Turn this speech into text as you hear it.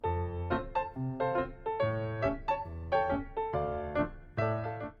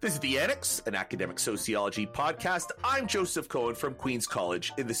This is The Annex, an academic sociology podcast. I'm Joseph Cohen from Queens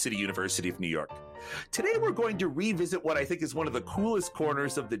College in the City University of New York. Today, we're going to revisit what I think is one of the coolest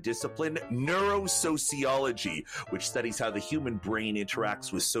corners of the discipline, neurosociology, which studies how the human brain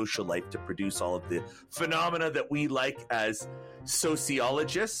interacts with social life to produce all of the phenomena that we like as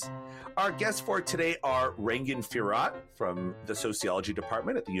sociologists. Our guests for today are Rangan Firat from the Sociology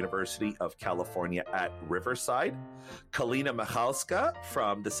Department at the University of California at Riverside, Kalina Michalska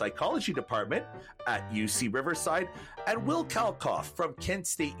from the Psychology Department at UC Riverside, and Will Kalkhoff from Kent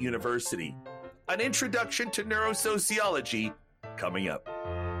State University. An introduction to neurosociology coming up.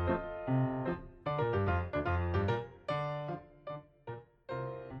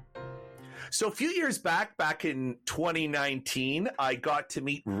 So a few years back in 2019, I got to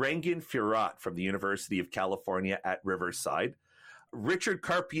meet Rangan Firat from the University of California at Riverside, Richard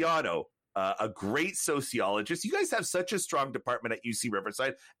Carpiano, a great sociologist. You guys have such a strong department at UC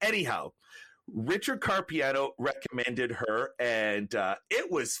Riverside. Anyhow, Richard Carpiano recommended her, and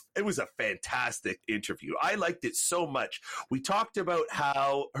it was a fantastic interview. I liked it so much. We talked about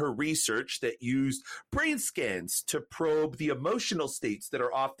how her research that used brain scans to probe the emotional states that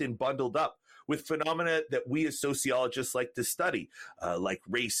are often bundled up with phenomena that we as sociologists like to study, like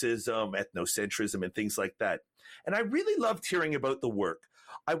racism, ethnocentrism, and things like that. And I really loved hearing about the work.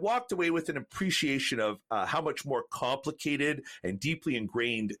 I walked away with an appreciation of how much more complicated and deeply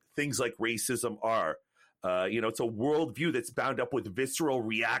ingrained things like racism are. It's a worldview that's bound up with visceral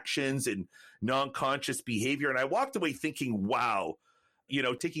reactions and non-conscious behavior. And I walked away thinking, wow,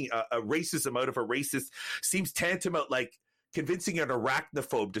 taking a racism out of a racist seems tantamount like convincing an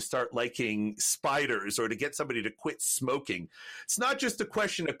arachnophobe to start liking spiders or to get somebody to quit smoking. It's not just a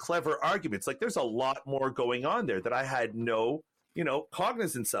question of clever arguments. Like, there's a lot more going on there that I had no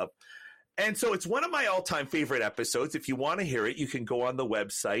cognizance of. And so it's one of my all-time favorite episodes. If you want to hear it, you can go on the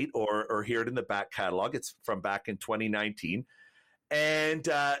website or hear it in the back catalog. It's from back in 2019. And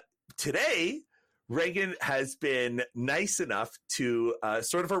today, Rangan has been nice enough to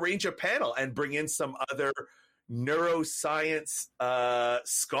sort of arrange a panel and bring in some other neuroscience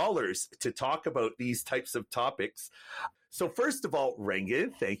scholars to talk about these types of topics. So first of all,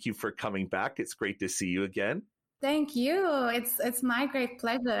 Rangan, thank you for coming back. It's great to see you again. Thank you. It's my great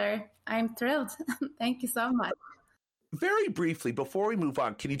pleasure. I'm thrilled. Thank you so much. Very briefly, before we move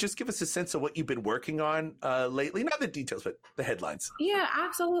on, can you just give us a sense of what you've been working on lately? Not the details, but the headlines. Yeah,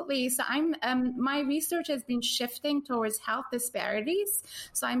 absolutely. So my research has been shifting towards health disparities.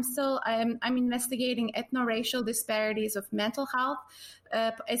 So I'm investigating ethno-racial disparities of mental health.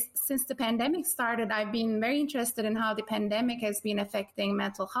 Since the pandemic started, I've been very interested in how the pandemic has been affecting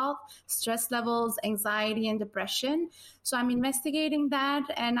mental health, stress levels, anxiety, and depression. So I'm investigating that,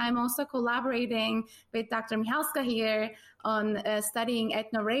 and I'm also collaborating with Dr. Michalska here on studying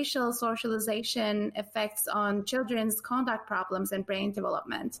ethno-racial socialization effects on children's conduct problems and brain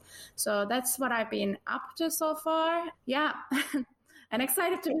development. So that's what I've been up to so far. Yeah, and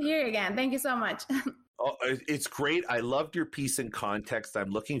excited to be here again. Thank you so much. Oh, it's great. I loved your piece in context. I'm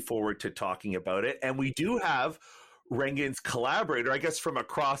looking forward to talking about it. And we do have Rangan's collaborator, I guess, from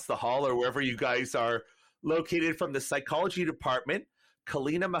across the hall or wherever you guys are located, from the Psychology Department.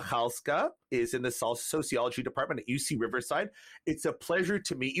 Kalina Michalska is in the Sociology Department at UC Riverside. It's a pleasure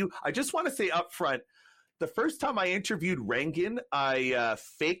to meet you. I just want to say up front, the first time I interviewed Rangan, I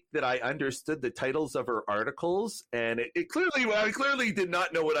faked that I understood the titles of her articles, and I clearly did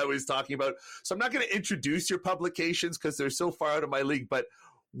not know what I was talking about. So I'm not going to introduce your publications because they're so far out of my league, but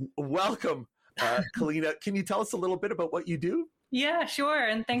welcome, Kalina. Can you tell us a little bit about what you do? Yeah, sure.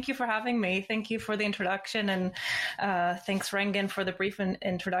 And thank you for having me. Thank you for the introduction. And thanks, Rangan, for the brief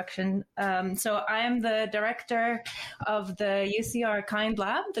introduction. So I am the director of the UCR KIND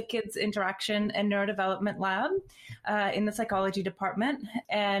Lab, the Kids Interaction and Neurodevelopment Lab in the Psychology Department.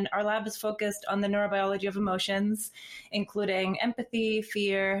 And our lab is focused on the neurobiology of emotions, including empathy,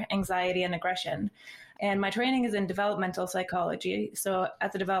 fear, anxiety, and aggression. And my training is in developmental psychology. So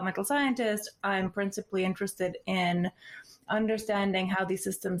as a developmental scientist, I'm principally interested in understanding how these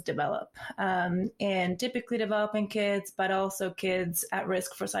systems develop in typically developing kids, but also kids at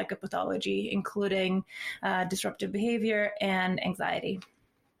risk for psychopathology, including disruptive behavior and anxiety.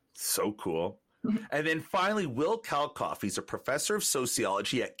 So cool. And then finally, Will Kalkhoff. He's a professor of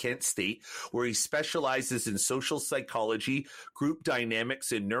sociology at Kent State, where he specializes in social psychology, group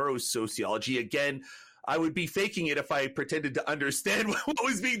dynamics, and neurosociology. Again, I would be faking it if I pretended to understand what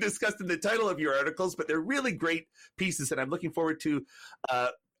was being discussed in the title of your articles, but they're really great pieces, and I'm looking forward to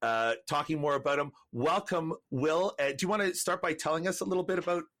talking more about them. Welcome, Will. Do you want to start by telling us a little bit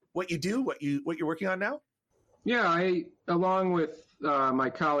about what you do, what you're working on now? Yeah, along with my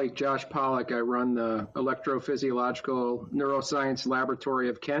colleague Josh Pollack, I run the Electrophysiological Neuroscience Laboratory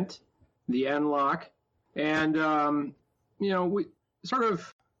of Kent, the NLOC. And, we sort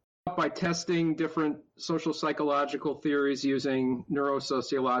of by testing different social psychological theories using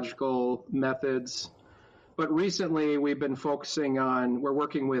neurosociological methods. But recently we've been we're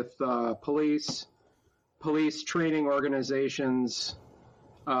working with police training organizations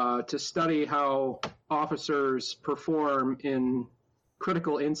to study how officers perform in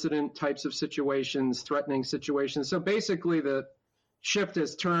critical incident types of situations, threatening situations. So basically the shift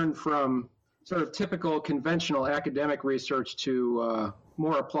has turned from sort of typical conventional academic research to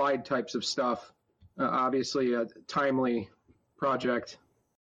more applied types of stuff. Obviously a timely project.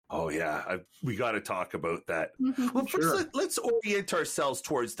 Oh, yeah. We got to talk about that. Mm-hmm. Well, first, Sure. let's orient ourselves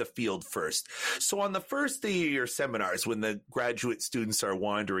towards the field first. So on the first day of your seminars, when the graduate students are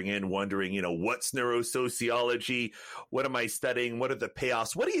wandering in, wondering, what's neurosociology? What am I studying? What are the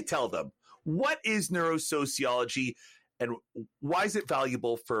payoffs? What do you tell them? What is neurosociology, and why is it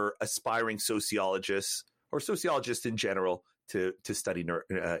valuable for aspiring sociologists or sociologists in general to study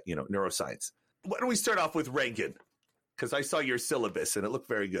neuroscience? Why don't we start off with Rangan? Because I saw your syllabus and it looked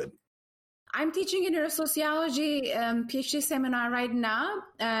very good. I'm teaching a neurosociology PhD seminar right now,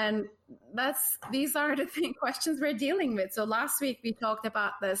 and these are the questions we're dealing with. So last week we talked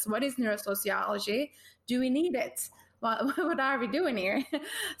about this. What is neurosociology? Do we need it? What are we doing here?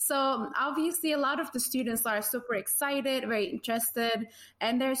 So obviously a lot of the students are super excited, very interested,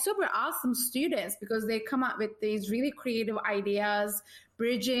 and they're super awesome students because they come up with these really creative ideas,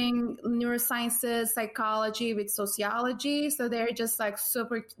 bridging neurosciences, psychology with sociology. So they're just like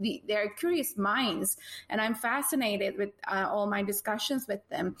they're curious minds. And I'm fascinated with all my discussions with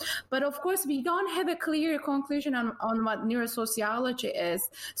them. But of course, we don't have a clear conclusion on what neurosociology is.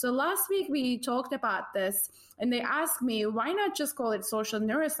 So last week we talked about this. And they asked me, why not just call it social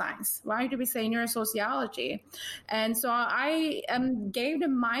neuroscience? Why do we say neurosociology? And so I gave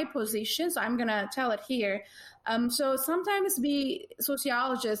them my position. So I'm going to tell it here. So sometimes we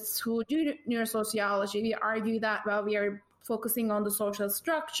sociologists who do neurosociology, we argue that, well, we are focusing on the social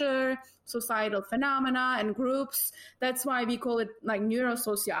structure, societal phenomena, and groups. That's why we call it like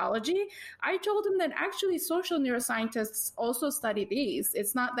neurosociology. I told them that actually social neuroscientists also study these.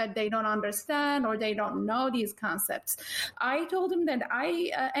 It's not that they don't understand or they don't know these concepts. I told them that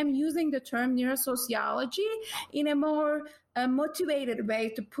I am using the term neurosociology in a more motivated way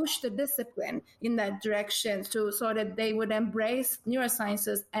to push the discipline in that direction so that they would embrace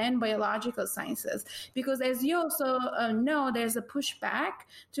neurosciences and biological sciences. Because as you also know, there's a pushback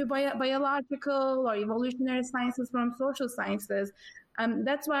to biological or evolutionary sciences from social sciences.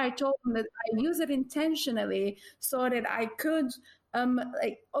 That's why I told them that I use it intentionally so that I could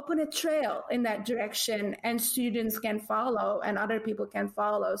open a trail in that direction and students can follow and other people can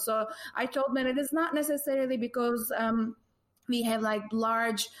follow. So I told them it is not necessarily because we have like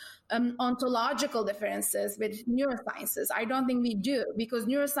large ontological differences with neurosciences. I don't think we do, because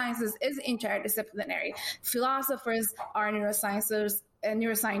neurosciences is interdisciplinary. Philosophers are neuroscientists,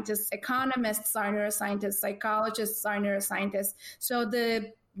 economists are neuroscientists, psychologists are neuroscientists. So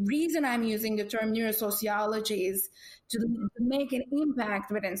the reason I'm using the term neurosociology is to make an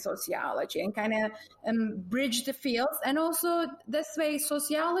impact within sociology and kind of bridge the fields. And also this way,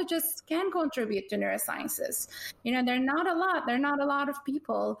 sociologists can contribute to neurosciences. There are not a lot of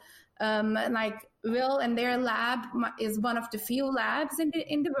people like Will and their lab is one of the few labs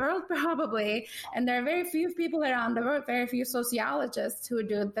in the world probably. And there are very few people around the world, very few sociologists who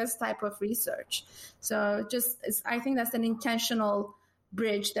do this type of research. So I think that's an intentional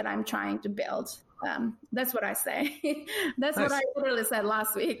bridge that I'm trying to build. That's what I say. That's nice. What I literally said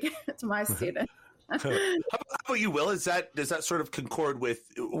last week to my students. How about you, Will? Does that sort of concord with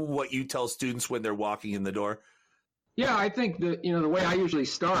what you tell students when they're walking in the door? Yeah, I think that, the way I usually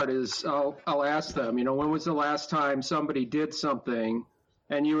start is I'll ask them, when was the last time somebody did something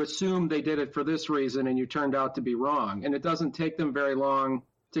and you assumed they did it for this reason and you turned out to be wrong? And it doesn't take them very long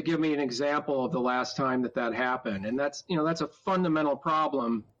to give me an example of the last time that happened. And that's a fundamental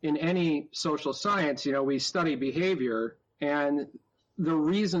problem in any social science. We study behavior, and the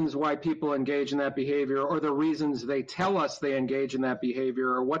reasons why people engage in that behavior, or the reasons they tell us they engage in that behavior,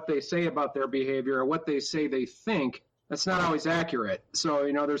 or what they say about their behavior, or what they say they think, that's not always accurate. So,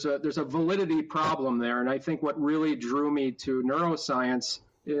 there's a validity problem there. And I think what really drew me to neuroscience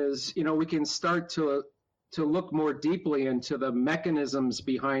is, we can start to look more deeply into the mechanisms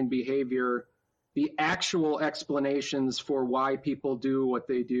behind behavior, the actual explanations for why people do what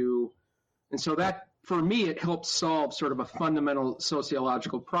they do. And so that for me, it helps solve sort of a fundamental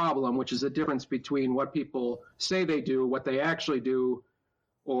sociological problem, which is the difference between what people say they do, what they actually do,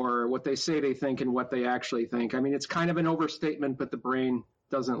 or what they say they think and what they actually think. I mean, it's kind of an overstatement, but the brain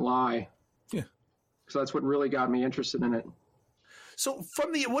doesn't lie. Yeah. So that's what really got me interested in it. So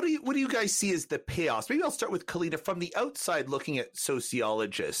from the what do you guys see as the payoffs? Maybe I'll start with Kalina. From the outside looking at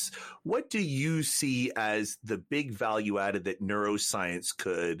sociologists, what do you see as the big value added that neuroscience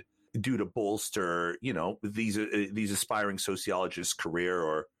could do to bolster, these aspiring sociologists' career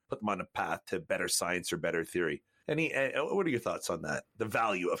or put them on a path to better science or better theory? What are your thoughts on that? The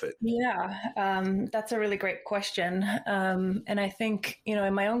value of it? Yeah, that's a really great question. And I think,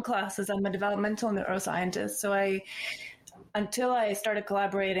 in my own classes, I'm a developmental neuroscientist. So until I started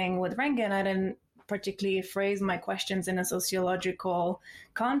collaborating with Rengin, I didn't particularly phrase my questions in a sociological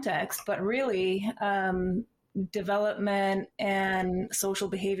context, but really development and social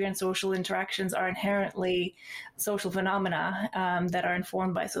behavior and social interactions are inherently social phenomena that are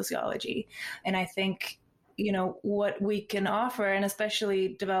informed by sociology. And I think, what we can offer, and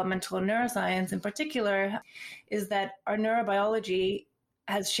especially developmental neuroscience in particular, is that our neurobiology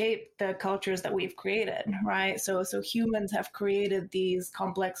has shaped the cultures that we've created, right? So humans have created these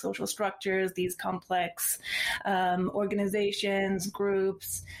complex social structures, these complex organizations,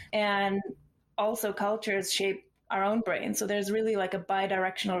 groups, and also cultures shape our own brain. So there's really like a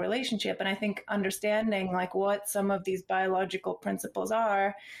bidirectional relationship. And I think understanding like what some of these biological principles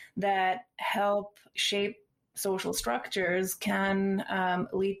are that help shape social structures can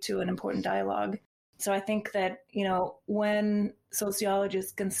lead to an important dialogue. So I think that, when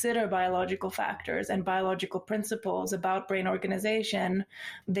sociologists consider biological factors and biological principles about brain organization,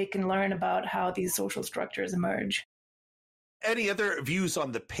 they can learn about how these social structures emerge. Any other views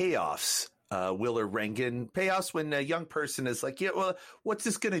on the payoffs, Will or Rengin? Payoffs when a young person is like, what's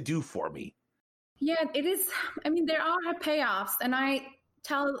this going to do for me? Yeah, it is. I mean, there are payoffs. And I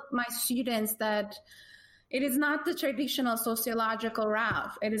tell my students that it is not the traditional sociological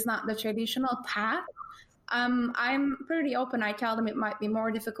route. It is not the traditional path. I'm pretty open. I tell them it might be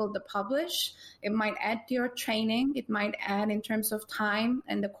more difficult to publish. It might add to your training. It might add in terms of time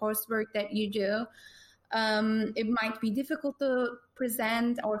and the coursework that you do. It might be difficult to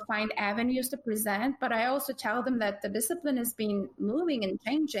present or find avenues to present, but I also tell them that the discipline has been moving and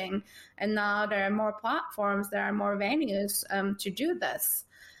changing, and now there are more platforms, there are more venues to do this.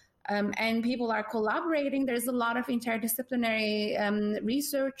 And people are collaborating. There's a lot of interdisciplinary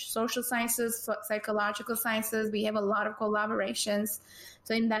research, social sciences, psychological sciences. We have a lot of collaborations.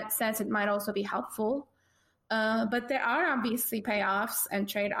 So in that sense, it might also be helpful. But there are obviously payoffs and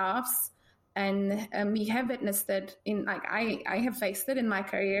trade-offs. And we have witnessed it I have faced it in my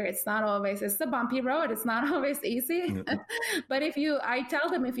career. It's a bumpy road. It's not always easy. Mm-hmm. But I tell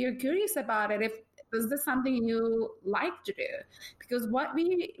them, if you're curious about it, is this something you like to do? Because what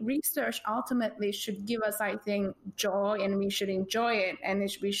we research ultimately should give us, I think, joy, and we should enjoy it, and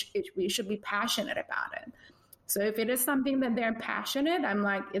we should be passionate about it. So if it is something that they're passionate, I'm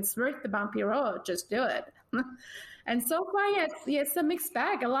like, it's worth the bumpy road, just do it. And so far, it's a mixed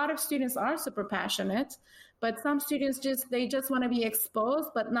bag. A lot of students are super passionate, but some students just want to be exposed,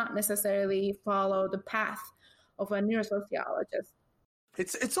 but not necessarily follow the path of a neurosociologist.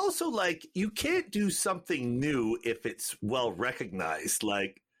 It's also like you can't do something new if it's well recognized.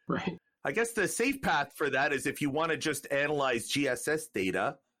 Like, right. I guess the safe path for that is if you want to just analyze GSS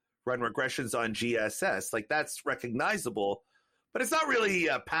data, run regressions on GSS, like that's recognizable, but it's not really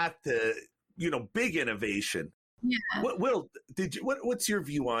a path to, big innovation. Yeah. Will, what's your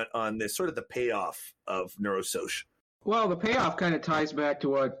view on this, sort of the payoff of neurosoc? Well, the payoff kind of ties back to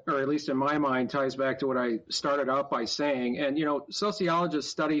what, or at least in my mind, ties back to what I started out by saying. And,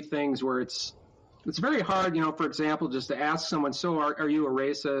 sociologists study things where it's very hard, for example, just to ask someone, so are you a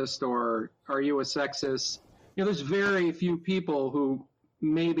racist or are you a sexist? There's very few people who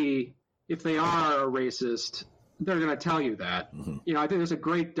maybe, if they are a racist, they're going to tell you that. Mm-hmm. I think there's a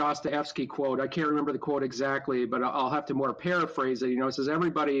great Dostoevsky quote. I can't remember the quote exactly, but I'll have to more paraphrase it. It says,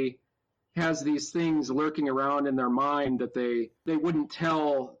 everybody has these things lurking around in their mind that they wouldn't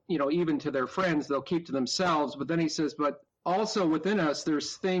tell, even to their friends, they'll keep to themselves. But then he says, but also within us,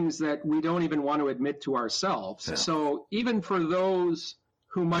 there's things that we don't even want to admit to ourselves. Yeah. So even for those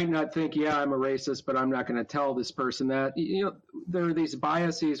who might not think, I'm a racist, but I'm not going to tell this person that, there are these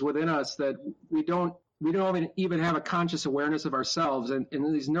biases within us that we don't even have a conscious awareness of ourselves. And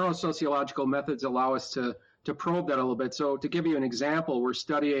these neurosociological methods allow us to probe that a little bit. So to give you an example, we're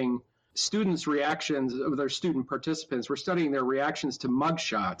studying students' reactions of their student participants. We're studying their reactions to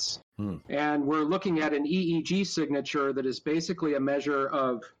mugshots. And we're looking at an EEG signature that is basically a measure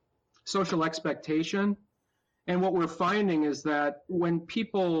of social expectation. And what we're finding is that when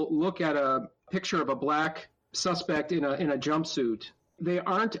people look at a picture of a black suspect in a jumpsuit, they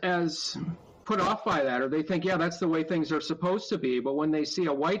aren't as put off by that, or they think, yeah, that's the way things are supposed to be. But when they see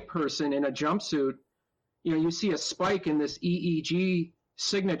a white person in a jumpsuit, you see a spike in this EEG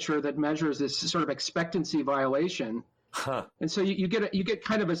signature that measures this sort of expectancy violation. Huh. And so you get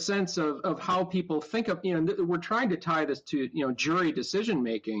kind of a sense of how people think of, we're trying to tie this to, jury decision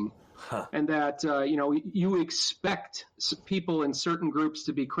making. Huh. And that, you expect people in certain groups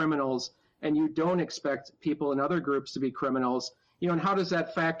to be criminals, and you don't expect people in other groups to be criminals. And how does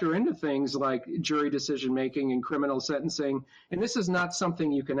that factor into things like jury decision making and criminal sentencing? And this is not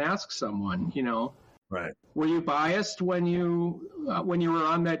something you can ask someone, Right. Were you biased when you were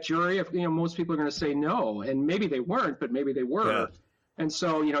on that jury? If most people are going to say no, and maybe they weren't, but maybe they were. Yeah. And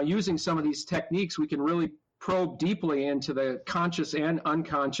so, using some of these techniques, we can really probe deeply into the conscious and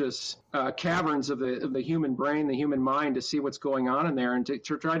unconscious caverns of the human brain, the human mind, to see what's going on in there, and to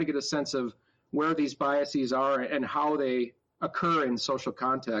try to get a sense of where these biases are and how they occur in social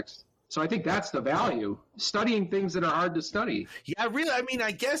context. So I think that's the value, studying things that are hard to study. Yeah, really. I mean,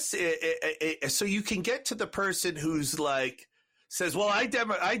 I guess so you can get to the person who's like, says, well, I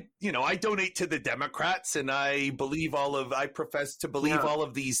donate to the Democrats and I profess to believe all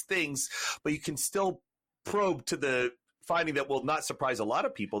of these things, but you can still probe to the finding that will not surprise a lot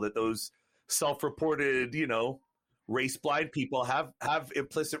of people, that those self-reported, race blind people have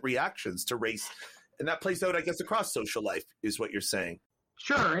implicit reactions to race. And that plays out, I guess, across social life is what you're saying.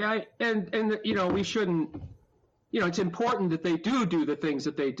 Sure. And we shouldn't, it's important that they do the things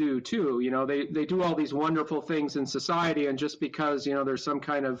that they do too. They do all these wonderful things in society, and just because, there's some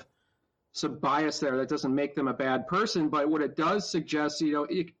bias there, that doesn't make them a bad person. But what it does suggest,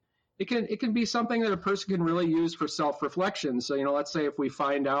 it can be something that a person can really use for self-reflection. So, let's say if we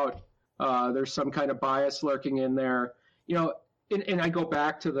find out there's some kind of bias lurking in there, and I go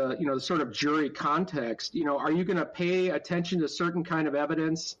back to the sort of jury context, are you going to pay attention to certain kind of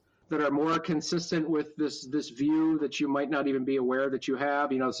evidence that are more consistent with this view that you might not even be aware that you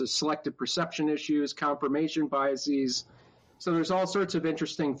have? So selective perception issues, confirmation biases. So there's all sorts of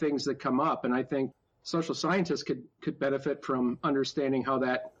interesting things that come up. And I think social scientists could benefit from understanding how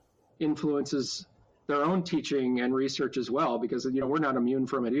that influences their own teaching and research as well, because, we're not immune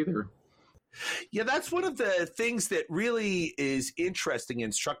from it either. Yeah, that's one of the things that really is interesting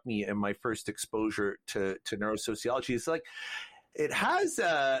and struck me in my first exposure to neurosociology. It's like it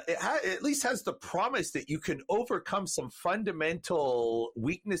at least has the promise that you can overcome some fundamental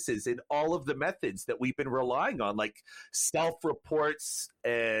weaknesses in all of the methods that we've been relying on, like self-reports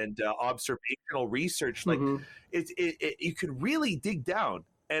and observational research. Like you can really dig down,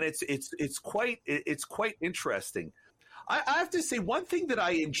 and it's quite interesting. I have to say, one thing that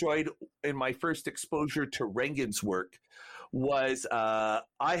I enjoyed in my first exposure to Rengen's work was I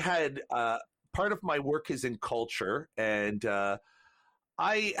had part of my work is in culture, and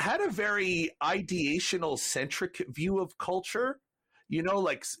I had a very ideational centric view of culture.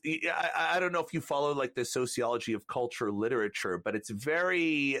 Like I don't know if you follow like the sociology of culture literature, but it's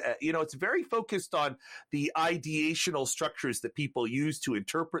very it's very focused on the ideational structures that people use to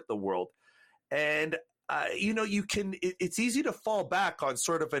interpret the world, and it's easy to fall back on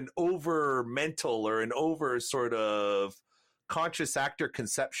sort of an over mental or an over sort of conscious actor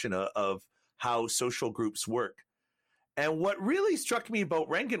conception of how social groups work. And what really struck me about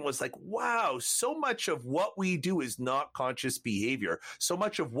Rengen was like, wow, so much of what we do is not conscious behavior. So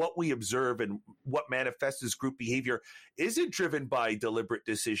much of what we observe and what manifests as group behavior isn't driven by deliberate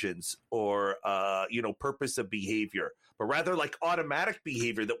decisions or, purpose of behavior, but rather like automatic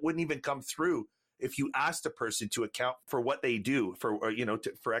behavior that wouldn't even come through if you asked a person to account for what they do,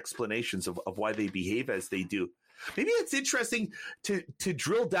 for explanations of why they behave as they do. Maybe it's interesting to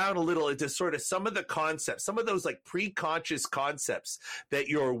drill down a little into sort of some of the concepts, some of those like pre-conscious concepts that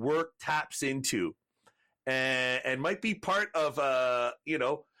your work taps into, and might be part of,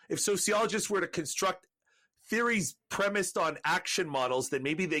 if sociologists were to construct theories premised on action models, then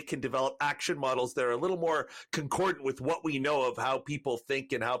maybe they can develop action models that are a little more concordant with what we know of how people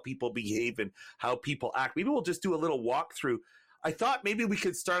think and how people behave and how people act. Maybe we'll just do a little walkthrough. I thought maybe we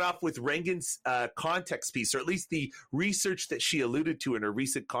could start off with Rengen's context piece, or at least the research that she alluded to in her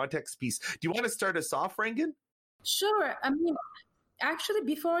recent context piece. Do you want to start us off, Rengen? Sure. I mean, actually,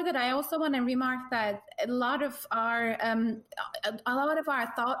 before that, I also want to remark that a lot of our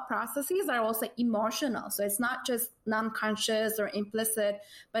thought processes are also emotional. So it's not just non-conscious or implicit,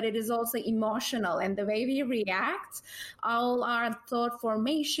 but it is also emotional. And the way we react, all our thought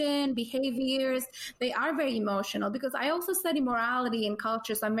formation, behaviors, they are very emotional. Because I also study morality and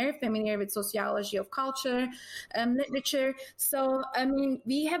culture, so I'm very familiar with sociology of culture, literature. So, I mean,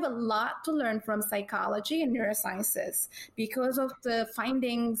 we have a lot to learn from psychology and neurosciences because of the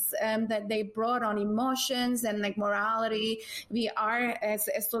findings that they brought on emotions and like morality. We are, as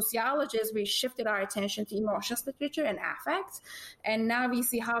sociologists, we shifted our attention to emotions literature and affect. And now we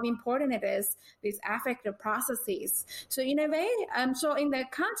see how important it is, these affective processes. So in a way, so in the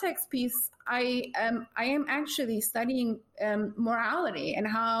context piece, I am actually studying morality and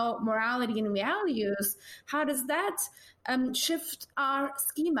how morality and values, how does that shift our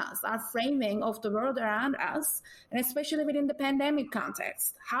schemas, our framing of the world around us, and especially within the pandemic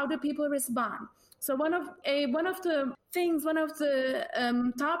context. How do people respond? So one of the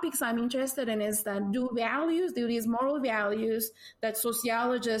topics I'm interested in is that do these moral values that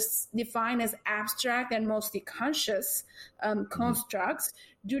sociologists define as abstract and mostly conscious constructs,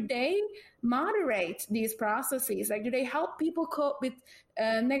 do they moderate these processes? Like, do they help people cope with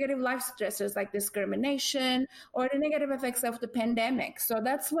negative life stressors like discrimination or the negative effects of the pandemic? So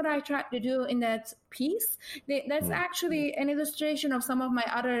that's what I tried to do in that piece. That's actually an illustration of some of my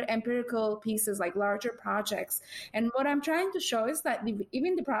other empirical pieces, like larger projects. And what I'm trying to show is that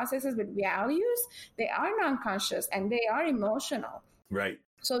even the processes with values, they are non-conscious and they are emotional. Right.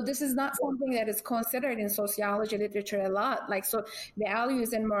 So this is not something that is considered in sociology literature a lot. Like, so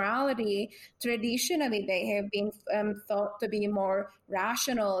values and morality, traditionally, they have been thought to be more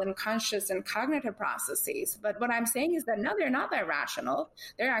rational and conscious and cognitive processes. But what I'm saying is that no, they're not that rational.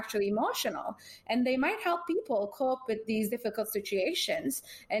 They're actually emotional. And they might help people cope with these difficult situations.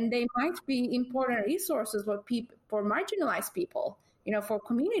 And they might be important resources for marginalized people, for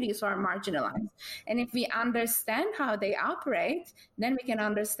communities who are marginalized. And if we understand how they operate, then we can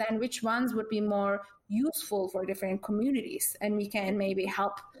understand which ones would be more useful for different communities. And we can maybe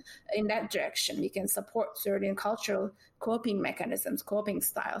help in that direction. We can support certain cultural coping mechanisms, coping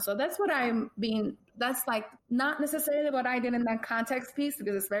styles. So that's what that's like not necessarily what I did in that context piece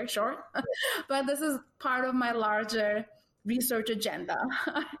because it's very short, but this is part of my larger research agenda.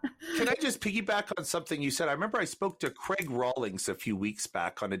 Can I just piggyback on something you said? I remember I spoke to Craig Rawlings a few weeks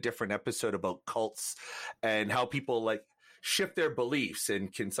back on a different episode about cults and how people like shift their beliefs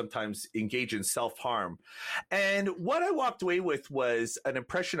and can sometimes engage in self-harm. And what I walked away with was an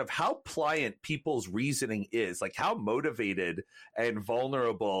impression of how pliant people's reasoning is, like how motivated and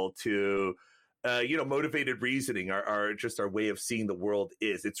vulnerable to motivated reasoning are just our way of seeing the world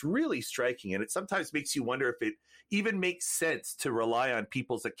is. It's really striking. And it sometimes makes you wonder if it even makes sense to rely on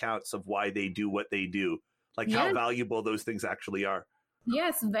people's accounts of why they do what they do, like how valuable those things actually are.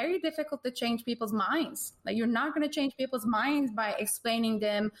 Yes, very difficult to change people's minds. Like, you're not going to change people's minds by explaining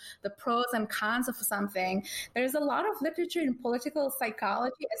them the pros and cons of something. There's a lot of literature in political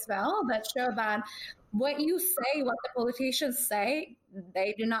psychology as well that show that what you say, what the politicians say,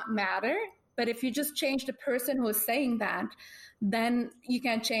 they do not matter. But if you just change the person who is saying that, then you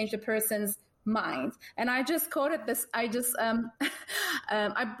can change the person's mind. And I just quoted this. I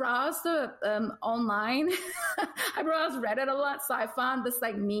browsed online. I browsed Reddit a lot. So I found this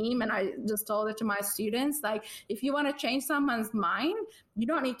like meme and I just told it to my students. Like, if you want to change someone's mind, you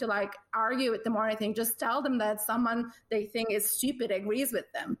don't need to like argue with them or anything. Just tell them that someone they think is stupid agrees with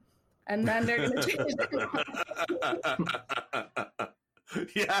them. And then they're going to change their mind.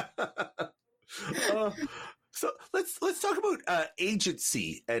 Yeah. So let's talk about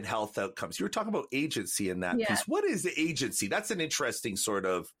agency and health outcomes. You were talking about agency in that piece. What is agency? That's an interesting sort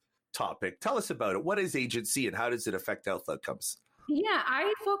of topic. Tell us about it. What is agency and how does it affect health outcomes? Yeah,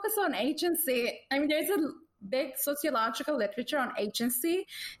 I focus on agency. I mean, there's a big sociological literature on agency,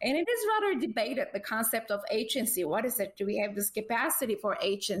 and it is rather debated, the concept of agency. What is it? Do we have this capacity for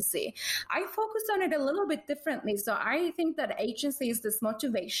agency? I focus on it a little bit differently. So I think that agency is this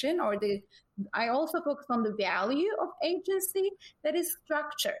motivation, I also focus on the value of agency that is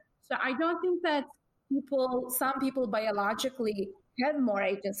structure. So I don't think that some people biologically have more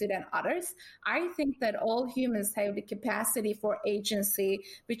agency than others. I think that all humans have the capacity for agency,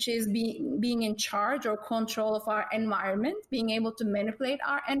 which is being in charge or control of our environment, being able to manipulate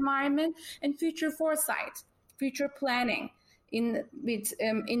our environment, and future foresight, future planning in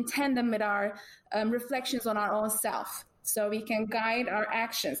tandem with our reflections on our own self. So we can guide our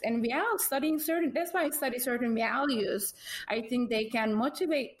actions. And that's why I study certain values. I think they can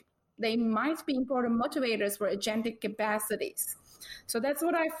motivate they might be important motivators for agentic capacities. So that's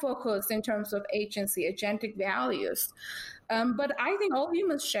what I focus in terms of agency, agentic values. But I think all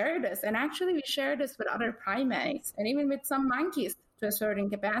humans share this, and actually we share this with other primates and even with some monkeys to a certain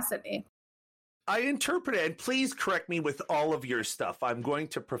capacity. I interpret it, and please correct me with all of your stuff. I'm going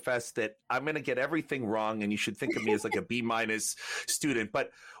to profess that I'm going to get everything wrong, and you should think of me as like a B- student. But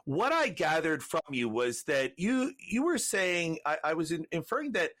what I gathered from you was that you were saying, I was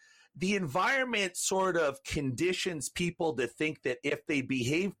inferring that the environment sort of conditions people to think that if they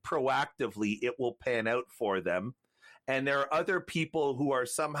behave proactively, it will pan out for them. And there are other people who are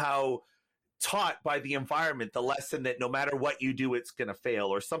somehow taught by the environment the lesson that no matter what you do, it's going to fail,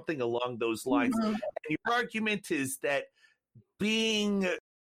 or something along those lines. Mm-hmm. And your argument is that being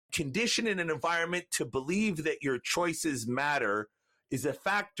conditioned in an environment to believe that your choices matter is a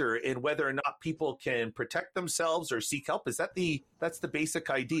factor in whether or not people can protect themselves or seek help. That's the basic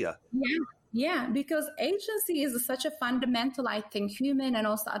idea? Yeah, because agency is such a fundamental, I think, human and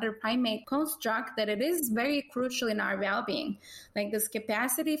also other primate construct that it is very crucial in our well-being. Like this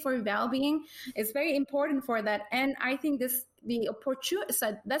capacity for well-being is very important for that. And I think the opportunity,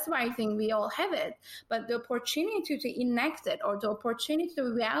 so that's why I think we all have it, but the opportunity to enact it or the opportunity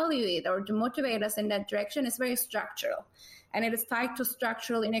to evaluate or to motivate us in that direction is very structural. And it is tied to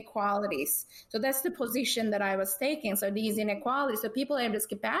structural inequalities. So that's the position that I was taking. So these inequalities, so people have this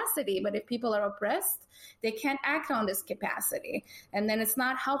capacity, but if people are oppressed, they can't act on this capacity. And then it's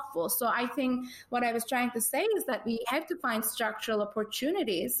not helpful. So I think what I was trying to say is that we have to find structural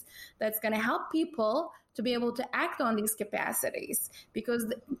opportunities that's going to help people to be able to act on these capacities.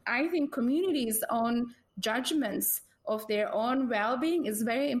 Because I think communities' own judgments of their own well-being is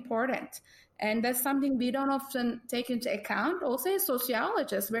very important. And that's something we don't often take into account. Also, as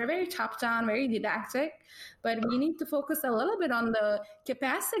sociologists, we're very top-down, very didactic, but we need to focus a little bit on the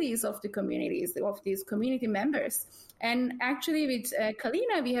capacities of the communities, of these community members. And actually with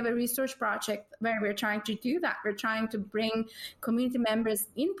Kalina, we have a research project where we're trying to do that. We're trying to bring community members'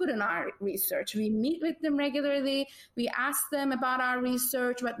 input in our research. We meet with them regularly. We ask them about our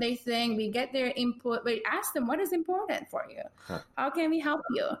research, what they think. We get their input. We ask them, what is important for you? How can we help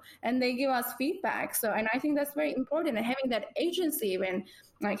you? And they give us feedback. So, and I think that's very important. And having that agency, when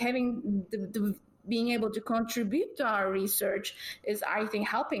like having the being able to contribute to our research is, I think,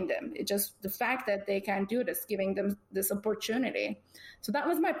 helping them. It's just the fact that they can do this, giving them this opportunity. So that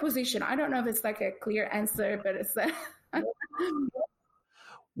was my position. I don't know if it's like a clear answer, but it's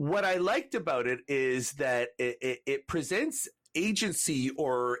what I liked about it is that it presents agency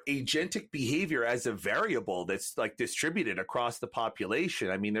or agentic behavior as a variable that's like distributed across the population.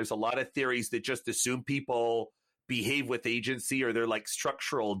 I mean, there's a lot of theories that just assume people behave with agency or they're like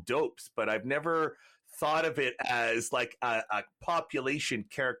structural dopes, but I've never thought of it as like a population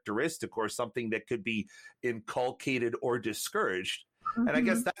characteristic or something that could be inculcated or discouraged. Mm-hmm. And I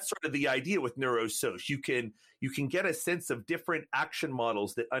guess that's sort of the idea with Neurosoc. You can get a sense of different action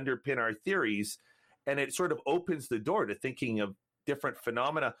models that underpin our theories, and it sort of opens the door to thinking of different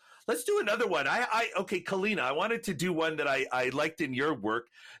phenomena. Let's do another one. Okay, Kalina, I wanted to do one that I liked in your work.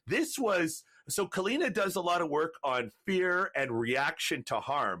 So Kalina does a lot of work on fear and reaction to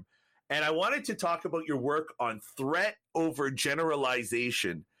harm. And I wanted to talk about your work on threat over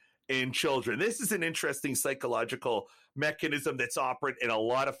generalization in children. This is an interesting psychological mechanism that's operant in a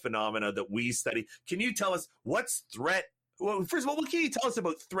lot of phenomena that we study. Can you tell us what's threat? Well, first of all, what can you tell us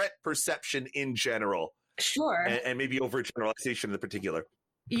about threat perception in general? Sure. And maybe overgeneralization in particular.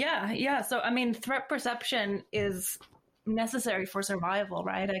 Yeah. So, I mean, threat perception is necessary for survival,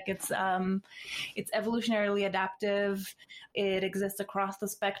 right? Like it's evolutionarily adaptive. It exists across the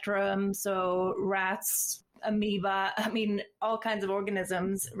spectrum. So rats, amoeba, I mean, all kinds of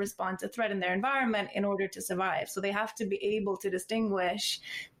organisms respond to threat in their environment in order to survive. So they have to be able to distinguish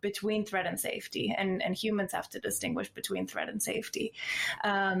between threat and safety, and humans have to distinguish between threat and safety.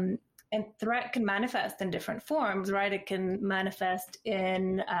 And threat can manifest in different forms, right? It can manifest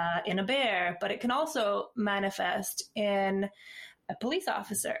in a bear, but it can also manifest in a police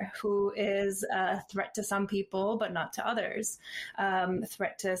officer who is a threat to some people, but not to others.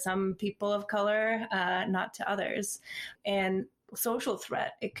 Threat to some people of color, not to others. And social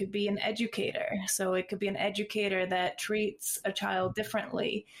threat, it could be an educator. So it could be an educator that treats a child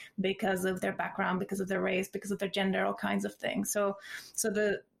differently because of their background, because of their race, because of their gender, all kinds of things. So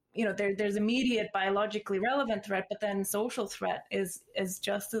there's immediate biologically relevant threat, but then social threat is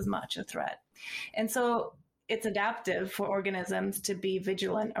just as much a threat. And so it's adaptive for organisms to be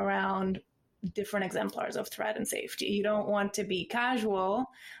vigilant around different exemplars of threat and safety. You don't want to be casual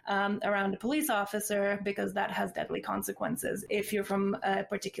around a police officer because that has deadly consequences if you're from a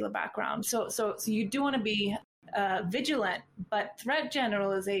particular background. So you do want to be vigilant, but threat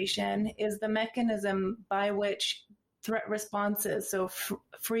generalization is the mechanism by which threat responses, so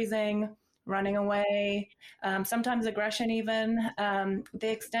freezing, running away, sometimes aggression even,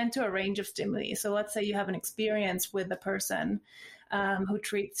 they extend to a range of stimuli. So let's say you have an experience with a person who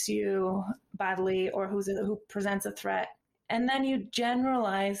treats you badly or who presents a threat. And then you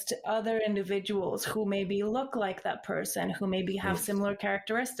generalize to other individuals who maybe look like that person, who maybe have similar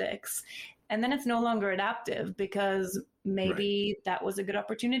characteristics. And then it's no longer adaptive because maybe that was a good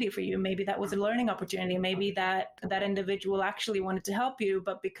opportunity for you. Maybe that was a learning opportunity. Maybe that individual actually wanted to help you,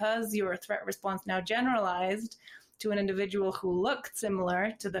 but because your threat response now generalized to an individual who looked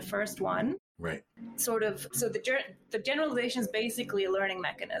similar to the first one, right? So the generalization is basically learning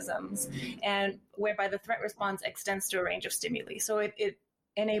mechanisms, and whereby the threat response extends to a range of stimuli. So it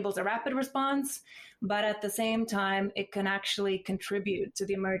enables a rapid response, but at the same time, it can actually contribute to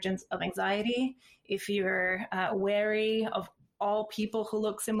the emergence of anxiety. If you're wary of all people who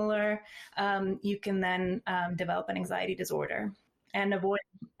look similar, you can then develop an anxiety disorder and avoid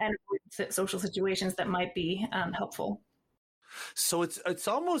social situations that might be helpful. So it's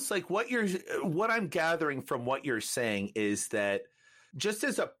almost like what I'm gathering from what you're saying is that just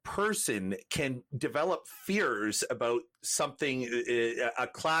as a person can develop fears about something, a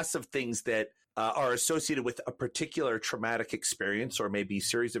class of things that are associated with a particular traumatic experience or maybe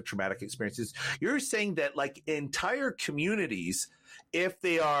series of traumatic experiences, you're saying that like entire communities, if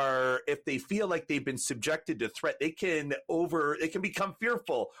they feel like they've been subjected to threat, they can become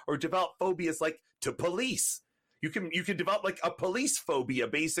fearful or develop phobias like to police. You can develop like a police phobia,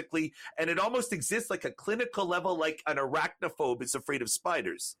 basically, and it almost exists like a clinical level, like an arachnophobe is afraid of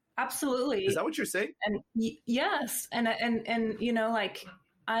spiders. Absolutely. Is that what you're saying? And yes, and you know, like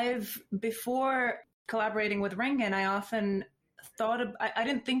before collaborating with Rengen, I often thought I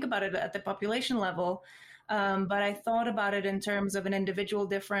didn't think about it at the population level, but I thought about it in terms of an individual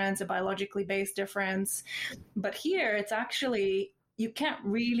difference, a biologically based difference. But here, it's actually, you can't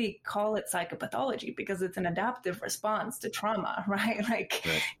really call it psychopathology because it's an adaptive response to trauma, right? Like,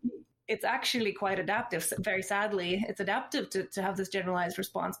 it's actually quite adaptive. Very sadly, it's adaptive to have this generalized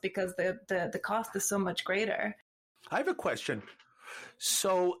response because the cost is so much greater. I have a question.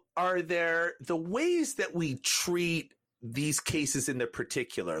 So are there the ways that we treat these cases in the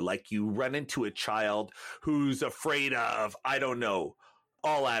particular, like you run into a child who's afraid of, I don't know,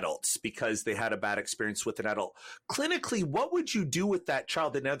 all adults because they had a bad experience with an adult. Clinically, what would you do with that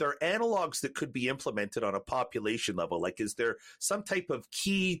child? And are there analogs that could be implemented on a population level? Like, is there some type of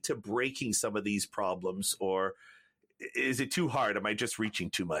key to breaking some of these problems, or is it too hard? Am I just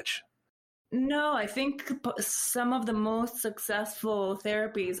reaching too much? No, I think some of the most successful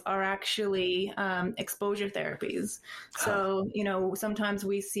therapies are actually exposure therapies. So, you know, sometimes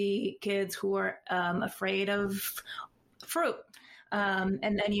we see kids who are afraid of fruit. And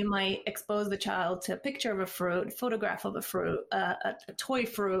then you might expose the child to a picture of a fruit, photograph of a fruit, a toy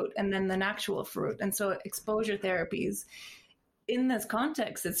fruit, and then an actual fruit. And so exposure therapies in this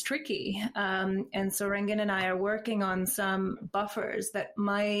context, it's tricky. And so Rengen and I are working on some buffers that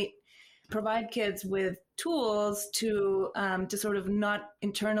might provide kids with tools to sort of not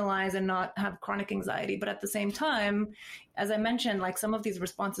internalize and not have chronic anxiety. But at the same time, as I mentioned, like some of these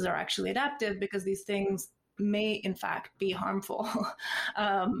responses are actually adaptive because these things may in fact be harmful.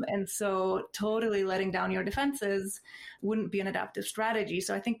 And so totally letting down your defenses wouldn't be an adaptive strategy.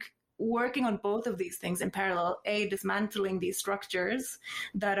 So I think working on both of these things in parallel, dismantling these structures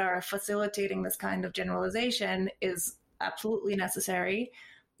that are facilitating this kind of generalization is absolutely necessary.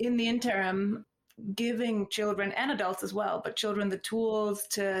 In the interim, giving children and adults as well, but children the tools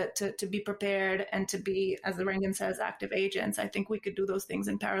to be prepared and to be, as the Rengen says, active agents. I think we could do those things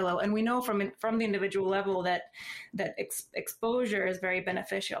in parallel. And we know from the individual level that exposure is very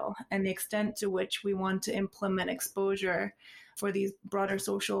beneficial, and the extent to which we want to implement exposure for these broader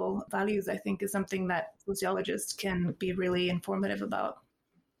social values, I think, is something that sociologists can be really informative about.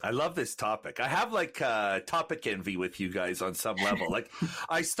 I love this topic. I have like topic envy with you guys on some level. Like,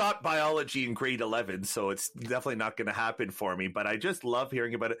 I stopped biology in grade 11, so it's definitely not going to happen for me, but I just love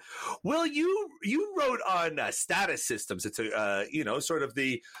hearing about it. Will, you wrote on status systems. It's a, sort of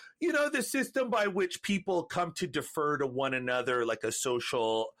the system by which people come to defer to one another, like a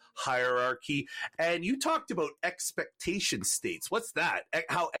social hierarchy. And you talked about expectation states. What's that?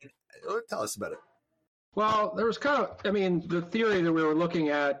 Tell us about it. Well, there was the theory that we were looking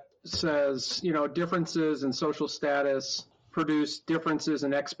at says, differences in social status produce differences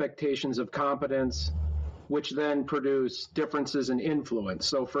in expectations of competence, which then produce differences in influence.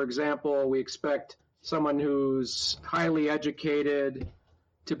 So, for example, we expect someone who's highly educated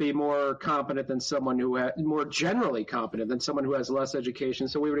to be more competent than someone who more generally competent than someone who has less education.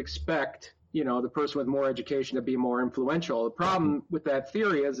 So we would expect, the person with more education to be more influential. The problem with that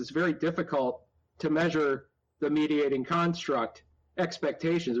theory is it's very difficult to measure the mediating construct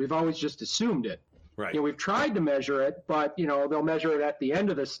expectations. We've always just assumed it. Right. We've tried to measure it, but they'll measure it at the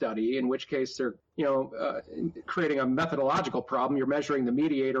end of the study, in which case they're creating a methodological problem. You're measuring the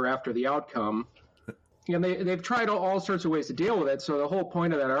mediator after the outcome. And they've tried all sorts of ways to deal with it. So the whole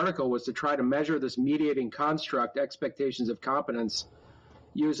point of that article was to try to measure this mediating construct, expectations of competence,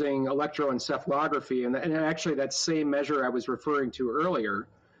 using electroencephalography. And actually that same measure I was referring to earlier,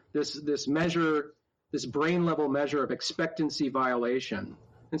 this measure, this brain level measure of expectancy violation.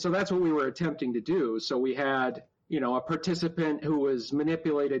 And so that's what we were attempting to do. So we had, a participant who was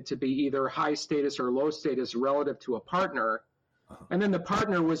manipulated to be either high status or low status relative to a partner. And then the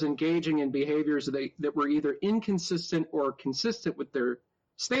partner was engaging in behaviors that were either inconsistent or consistent with their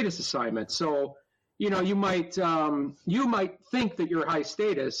status assignment. So, you might think that you're high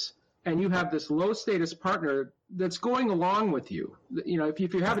status and you have this low status partner that's going along with you. If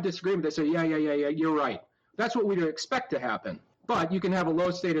you have a disagreement, they say, yeah, you're right. That's what we'd expect to happen. But you can have a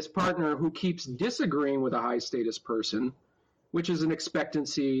low status partner who keeps disagreeing with a high status person, which is an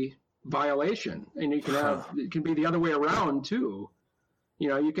expectancy violation. And you can it can be the other way around too.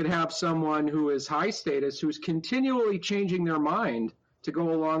 You can have someone who is high status who's continually changing their mind to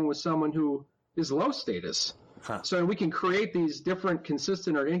go along with someone who is low status. So we can create these different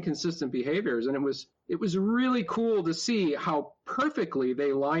consistent or inconsistent behaviors. And it was really cool to see how perfectly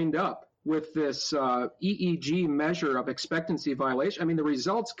they lined up with this EEG measure of expectancy violation. I mean, the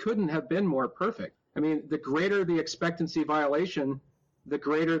results couldn't have been more perfect. I mean, the greater the expectancy violation, the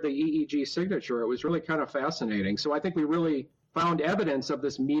greater the EEG signature. It was really kind of fascinating. So I think we really found evidence of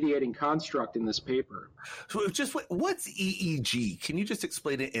this mediating construct in this paper. So just what's EEG? Can you just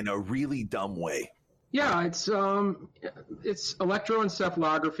explain it in a really dumb way? Yeah, it's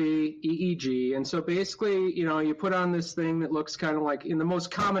electroencephalography, EEG. And so basically, you put on this thing that looks kind of like, in the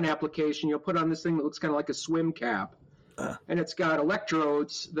most common application, you'll put on this thing that looks kind of like a swim cap. And it's got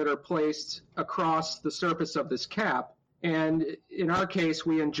electrodes that are placed across the surface of this cap. And in our case,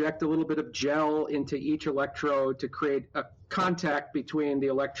 we inject a little bit of gel into each electrode to create a contact between the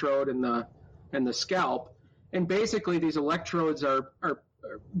electrode and the scalp. And basically, these electrodes are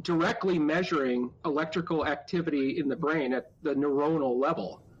directly measuring electrical activity in the brain at the neuronal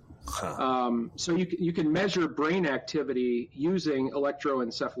level. So you can measure brain activity using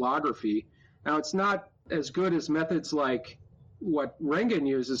electroencephalography. Now, it's not as good as methods like what Rengen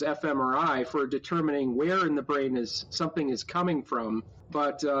uses, fMRI, for determining where in the brain something is coming from,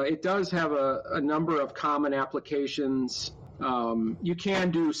 but it does have a number of common applications. You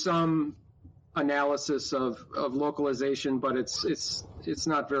can do some analysis of localization, but it's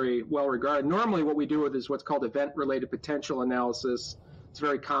not very well regarded. Normally what we do is what's called event-related potential analysis. It's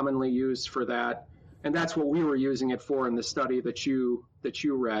very commonly used for that, and that's what we were using it for in the study that you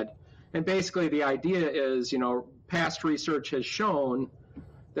read. And basically the idea is, past research has shown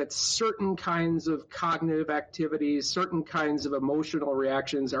that certain kinds of cognitive activities, certain kinds of emotional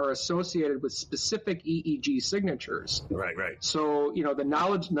reactions are associated with specific EEG signatures. Right. So,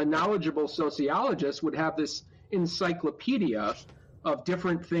 the knowledgeable sociologist would have this encyclopedia of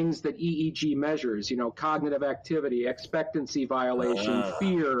different things that EEG measures, cognitive activity, expectancy violation,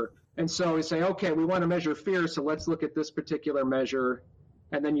 fear. And so we say, okay, we want to measure fear, so let's look at this particular measure.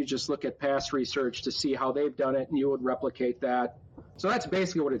 And then you just look at past research to see how they've done it, and you would replicate that. So that's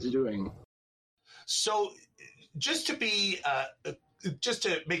basically what it's doing. So just to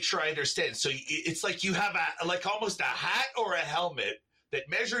make sure I understand, so it's like you have almost a hat or a helmet that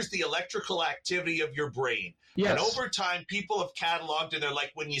measures the electrical activity of your brain. Yes. And over time, people have cataloged, and they're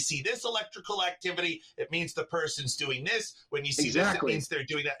like, when you see this electrical activity, it means the person's doing this. When you see this, it means they're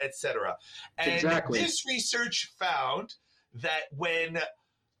doing that, etc. And this research found that when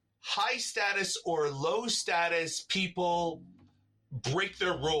high status or low status people break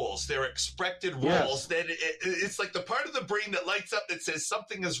their rules, their expected rules, then it's like the part of the brain that lights up that says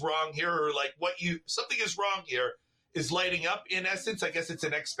something is wrong here, or like something is wrong here is lighting up. In essence, I guess it's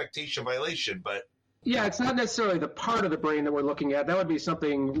an expectation violation, but yeah, it's not necessarily the part of the brain that we're looking at. That would be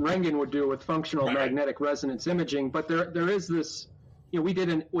something Rengen would do with functional magnetic resonance imaging. But there is this, we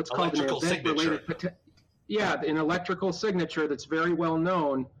did what's called an event-related, an electrical signature that's very well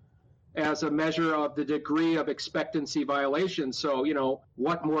known as a measure of the degree of expectancy violation. So,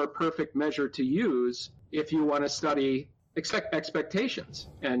 what more perfect measure to use if you want to study expectations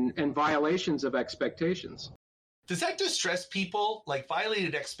and violations of expectations. Does that distress people? Like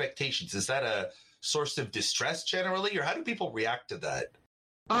violated expectations, is that a source of distress generally, or how do people react to that?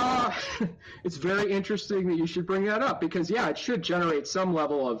 It's very interesting that you should bring that up because, yeah, it should generate some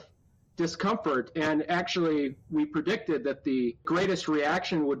level of discomfort. And actually, we predicted that the greatest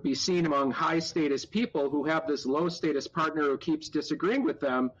reaction would be seen among high-status people who have this low-status partner who keeps disagreeing with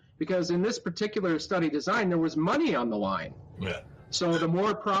them, because in this particular study design, there was money on the line. Yeah. So the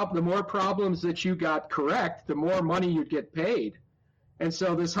more problems that you got correct, the more money you'd get paid. And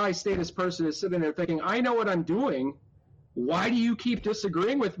so this high-status person is sitting there thinking, I know what I'm doing. Why do you keep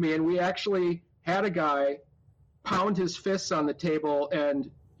disagreeing with me? And we actually had a guy pound his fists on the table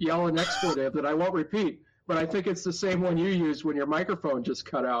and yell an expletive that I won't repeat, but I think it's the same one you used when your microphone just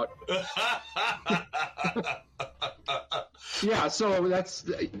cut out. Yeah, so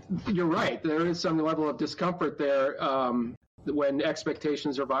you're right. There is some level of discomfort there when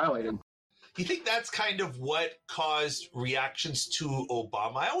expectations are violated. Do you think that's kind of what caused reactions to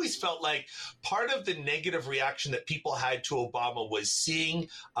Obama? I always felt like part of the negative reaction that people had to Obama was seeing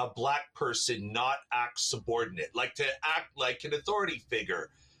a black person not act subordinate, like to act like an authority figure.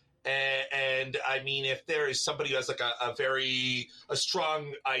 And I mean, if there is somebody who has like a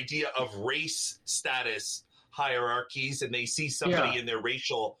strong idea of race status hierarchies, and they see somebody in their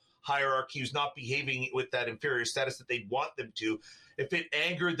racial hierarchy who's not behaving with that inferior status that they'd want them to, if it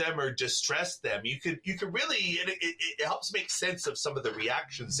angered them or distressed them, you could really, it helps make sense of some of the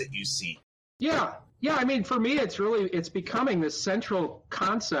reactions that you see. Yeah. I mean, for me, it's becoming this central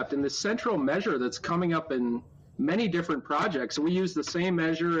concept and this central measure that's coming up in many different projects. We use the same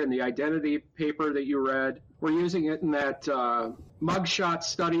measure in the identity paper that you read. We're using it in that mugshot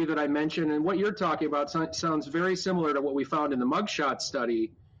study that I mentioned. And what you're talking about sounds very similar to what we found in the mugshot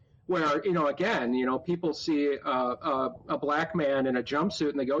study, where, again, people see a black man in a jumpsuit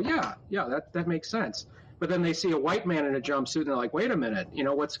and they go, yeah, that makes sense. But then they see a white man in a jumpsuit and they're like, wait a minute,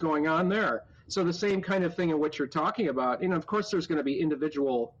 what's going on there? So the same kind of thing in what you're talking about. Of course, there's going to be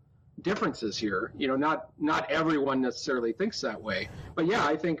individual differences here. Not everyone necessarily thinks that way. But yeah,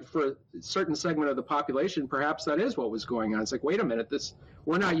 I think for a certain segment of the population, perhaps that is what was going on. It's like, wait a minute,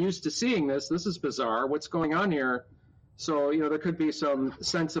 we're not used to seeing this. This is bizarre. What's going on here? So, there could be some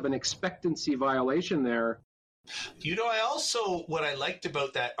sense of an expectancy violation there. What I liked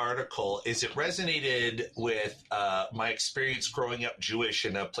about that article is it resonated with my experience growing up Jewish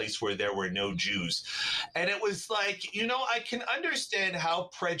in a place where there were no Jews. And it was like, I can understand how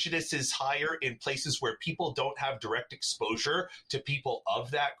prejudice is higher in places where people don't have direct exposure to people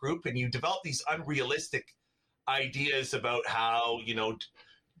of that group. And you develop these unrealistic ideas about how,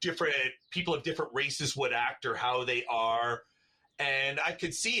 different people of different races would act or how they are. And I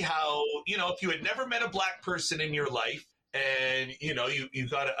could see how, if you had never met a black person in your life and, you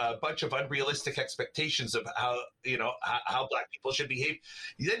got a bunch of unrealistic expectations of how black people should behave,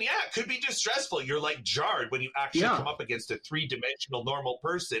 then, yeah, it could be distressful. You're like jarred when you actually come up against a three-dimensional normal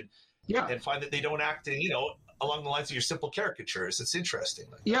person and find that they don't act in, along the lines of your simple caricatures. It's interesting.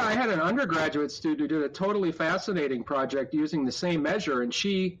 Yeah, I had an undergraduate student who did a totally fascinating project using the same measure, and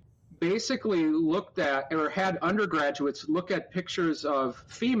she basically looked at, or had undergraduates look at pictures of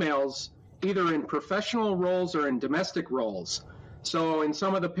females either in professional roles or in domestic roles. So in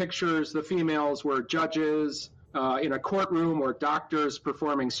some of the pictures, the females were judges in a courtroom or doctors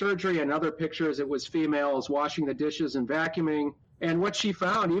performing surgery. In other pictures, it was females washing the dishes and vacuuming. And what she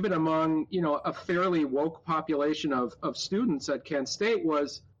found, even among, a fairly woke population of students at Kent State,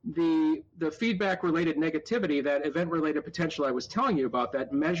 was the feedback-related negativity, that event-related potential I was telling you about,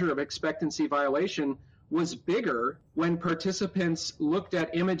 that measure of expectancy violation, was bigger when participants looked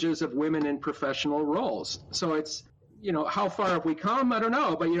at images of women in professional roles. So it's, how far have we come? I don't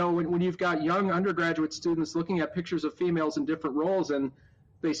know. But, when you've got young undergraduate students looking at pictures of females in different roles and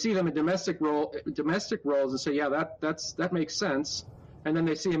they see them in domestic roles and say, yeah, that makes sense. And then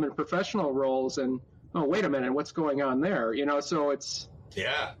they see them in professional roles and, oh, wait a minute, what's going on there? So it's,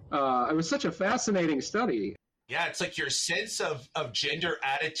 it was such a fascinating study. Yeah, it's like your sense of gender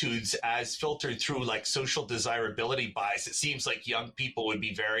attitudes as filtered through like social desirability bias. It seems like young people would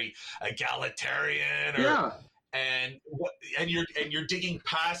be very egalitarian and you're digging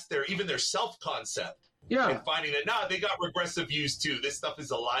past their self-concept. Yeah. And finding that, they got regressive views too. This stuff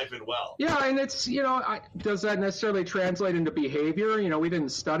is alive and well. Yeah, and it's, does that necessarily translate into behavior? We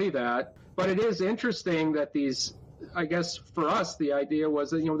didn't study that. But it is interesting that these, I guess for us, the idea was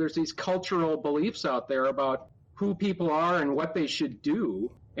that, there's these cultural beliefs out there about who people are and what they should do.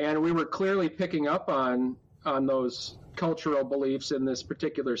 And we were clearly picking up on those cultural beliefs in this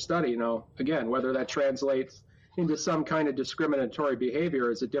particular study. Again, whether that translates into some kind of discriminatory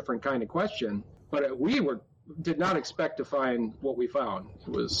behavior is a different kind of question. But did not expect to find what we found.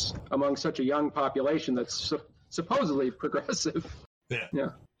 It was among such a young population that's supposedly progressive.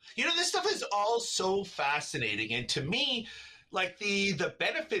 Yeah. This stuff is all so fascinating. And to me, like the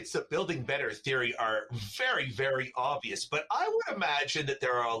benefits of building better theory are very, very obvious. But I would imagine that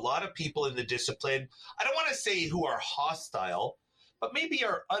there are a lot of people in the discipline, I don't want to say who are hostile, but maybe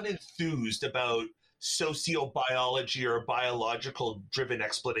are unenthused about sociobiology or biological driven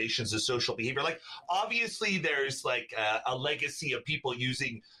explanations of social behavior. Like, obviously there's like a legacy of people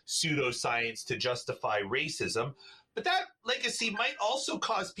using pseudoscience to justify racism, but that legacy might also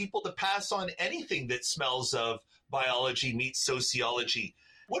cause people to pass on anything that smells of biology meets sociology.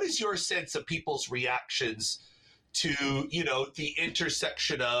 What is your sense of people's reactions to, the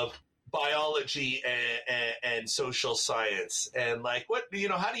intersection of biology and social science, and like what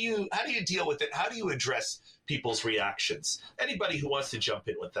how do you deal with it? How do you address people's reactions? Anybody who wants to jump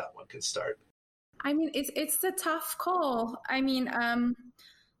in with that one can start. I mean, it's a tough call. I mean,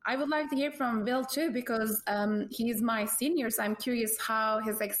 I would like to hear from Will too, because he's my senior, so I'm curious how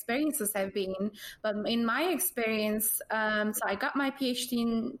his experiences have been. But in my experience, so I got my PhD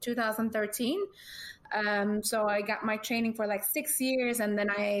in 2013. So I got my training for like 6 years, and then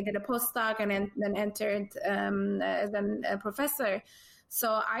I did a postdoc and then entered as a professor. So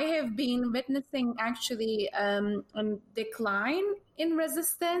I have been witnessing actually a decline in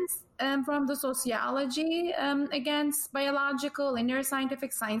resistance from the sociology against biological and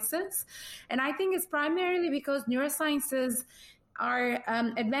neuroscientific sciences. And I think it's primarily because neurosciences are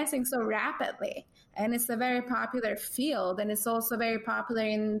advancing so rapidly. And it's a very popular field, and it's also very popular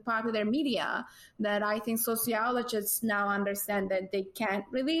in popular media, that I think sociologists now understand that they can't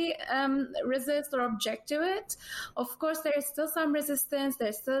really resist or object to it. Of course, there is still some resistance,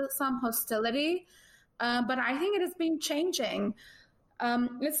 there's still some hostility, but I think it has been changing.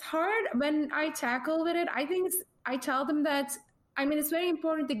 It's hard when I tackle with it. I tell them that, it's very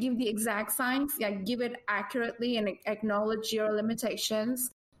important to give the exact science, give it accurately and acknowledge your limitations.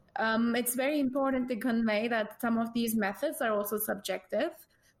 It's very important to convey that some of these methods are also subjective.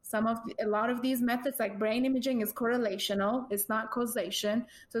 A lot of these methods, like brain imaging, is correlational. It's not causation.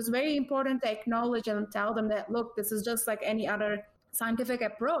 So it's very important to acknowledge and tell them that, look, this is just like any other scientific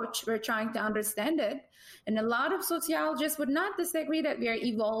approach. We're trying to understand it. And a lot of sociologists would not disagree that we are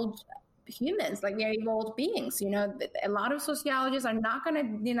evolved humans, like we are evolved beings. A lot of sociologists are not going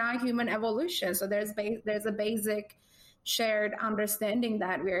to deny human evolution. So there's a basic shared understanding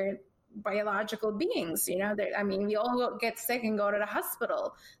that we're biological beings. We all get sick and go to the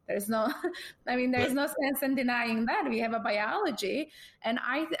hospital. There's no sense in denying that we have a biology. And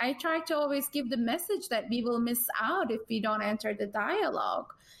I try to always give the message that we will miss out if we don't enter the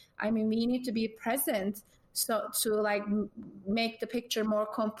dialogue. We need to be present to make the picture more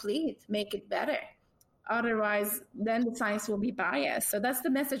complete, make it better. Otherwise, then the science will be biased. So that's the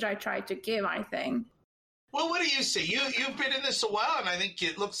message I try to give, I think. Well, what do you say? You've been in this a while, and I think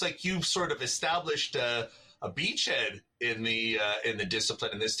it looks like you've sort of established a beachhead in the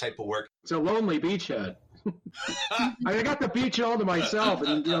discipline in this type of work. It's a lonely beachhead. I got the beach all to myself,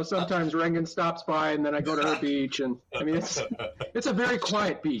 and sometimes Rengen stops by, and then I go to her beach, and it's a very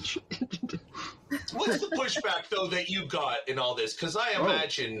quiet beach. What's the pushback though that you got in all this? Because I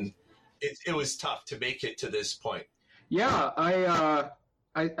imagine it was tough to make it to this point. Yeah, I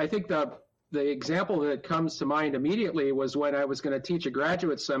think the example that comes to mind immediately was when I was going to teach a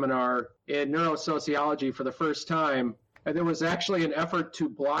graduate seminar in neurosociology for the first time, and there was actually an effort to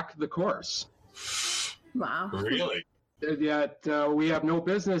block the course. Wow. Really? Yet we have no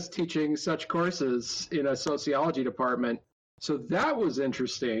business teaching such courses in a sociology department. So that was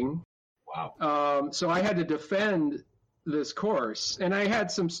interesting. Wow. So I had to defend this course, and I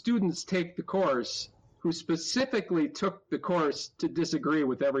had some students take the course who specifically took the course to disagree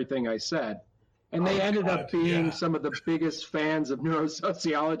with everything I said. And they ended up being some of the biggest fans of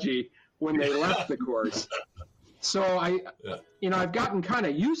neurosociology when they left the course. So I've gotten kind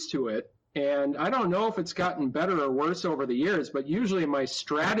of used to it, and I don't know if it's gotten better or worse over the years, but usually my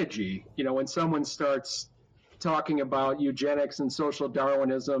strategy, when someone starts talking about eugenics and social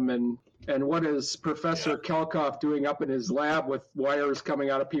Darwinism and what is Professor Kalkhoff doing up in his lab with wires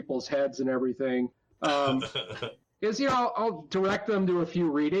coming out of people's heads and everything, I'll direct them to a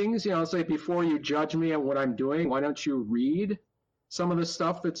few readings. I'll say, before you judge me on what I'm doing, why don't you read some of the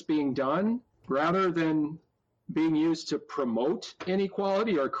stuff that's being done, rather than being used to promote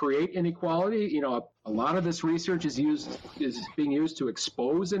inequality or create inequality. A lot of this research is being used to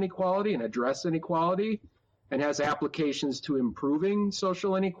expose inequality and address inequality, and has applications to improving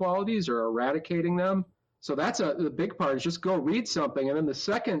social inequalities or eradicating them. So that's the big part, is just go read something. And then the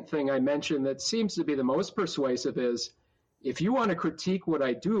second thing I mentioned that seems to be the most persuasive is, if you want to critique what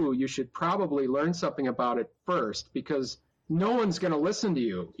I do, you should probably learn something about it first, because no one's going to listen to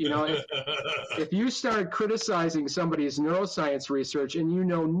you. You know, if you start criticizing somebody's neuroscience research and you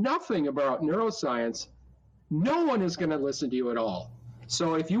know nothing about neuroscience, no one is going to listen to you at all.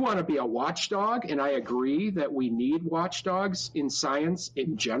 So if you want to be a watchdog, and I agree that we need watchdogs in science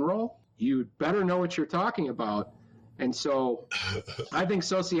in general, you better know what you're talking about. And so I think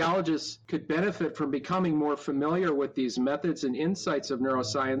sociologists could benefit from becoming more familiar with these methods and insights of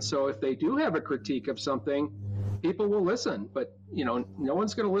neuroscience. So if they do have a critique of something, people will listen. But, you know, no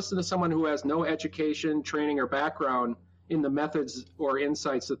one's going to listen to someone who has no education, training, or background in the methods or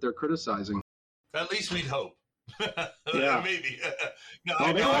insights that they're criticizing. At least we'd hope. Yeah. Maybe. No,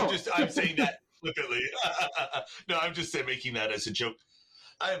 Well, I'm saying that flippantly. No, I'm just making that as a joke.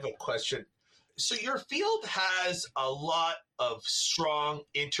 I have a question. So your field has a lot of strong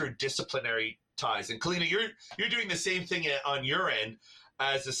interdisciplinary ties. And Kalina, you're doing the same thing on your end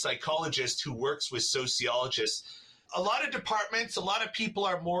as a psychologist who works with sociologists. A lot of departments, a lot of people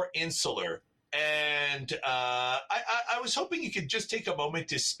are more insular. And I was hoping you could just take a moment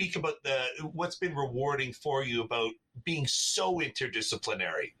to speak about what's been rewarding for you about being so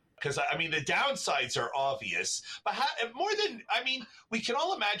interdisciplinary. Because, I mean, the downsides are obvious, but we can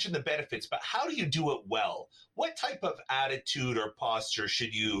all imagine the benefits, but how do you do it well? What type of attitude or posture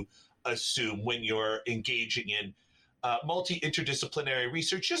should you assume when you're engaging in multi-interdisciplinary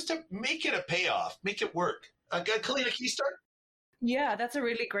research, just to make it a payoff, make it work? Kalina, can you start? Yeah, that's a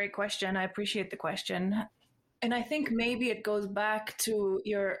really great question. I appreciate the question. And I think maybe it goes back to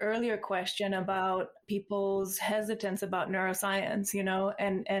your earlier question about people's hesitance about neuroscience, you know,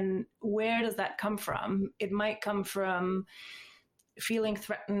 and where does that come from? It might come from feeling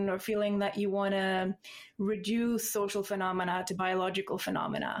threatened or feeling that you want to reduce social phenomena to biological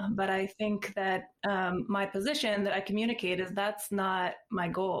phenomena. But I think that my position that I communicate is that's not my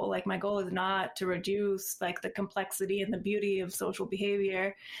goal. Like, my goal is not to reduce like the complexity and the beauty of social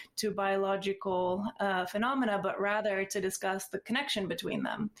behavior to biological phenomena, but rather to discuss the connection between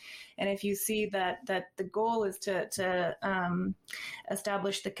them. And if you see that the goal is to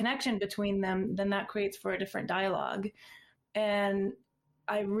establish the connection between them, then that creates for a different dialogue. And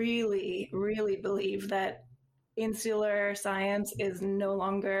I really, really believe that insular science is no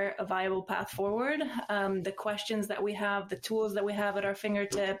longer a viable path forward. The questions that we have, the tools that we have at our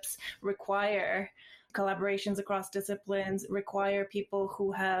fingertips require collaborations across disciplines, require people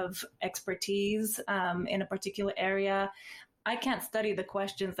who have expertise in a particular area. I can't study the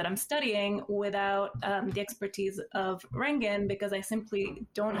questions that I'm studying without the expertise of Rengen, because I simply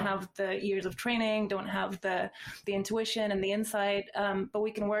don't have the years of training, don't have the intuition and the insight, but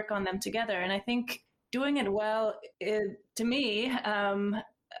we can work on them together. And I think doing it well, to me,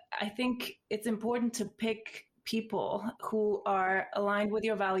 I think it's important to pick people who are aligned with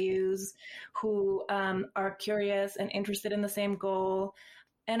your values, who are curious and interested in the same goal,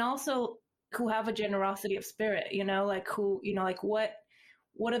 and also who have a generosity of spirit, you know, like who, you know, like what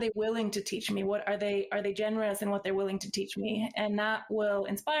are they willing to teach me? What are they generous in what they're willing to teach me? And that will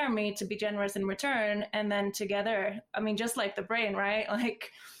inspire me to be generous in return. And then together, I mean, just like the brain, right? Like,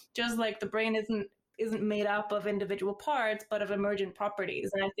 just like the brain isn't made up of individual parts, but of emergent properties.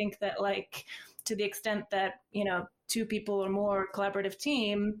 And I think that, like, to the extent that, you know, two people or more collaborative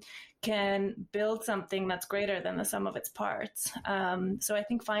team can build something that's greater than the sum of its parts. So I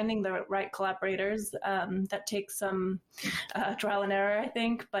think finding the right collaborators, that takes some trial and error, I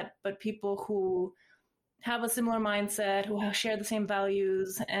think, but people who have a similar mindset, who share the same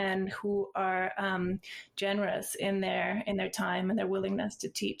values, and who are generous in their time and their willingness to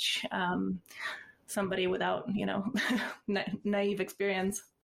teach somebody without, you know, naive experience.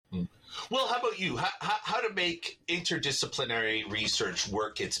 Well, how about you? How to make interdisciplinary research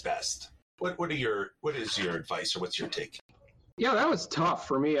work its best? What is your advice, or what's your take? Yeah, that was tough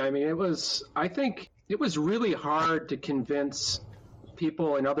for me. I mean, I think it was really hard to convince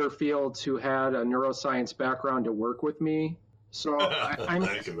people in other fields who had a neuroscience background to work with me. So I can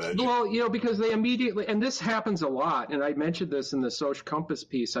imagine. Well, you know, because they immediately, and this happens a lot, and I mentioned this in the Social Compass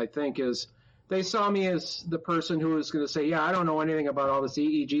piece, I think, is they saw me as the person who was going to say, yeah, I don't know anything about all this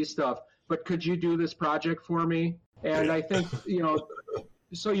EEG stuff, but could you do this project for me? And I think, you know,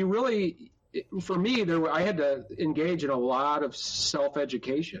 so you really, for me, I had to engage in a lot of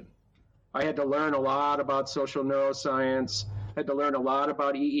self-education. I had to learn a lot about social neuroscience, had to learn a lot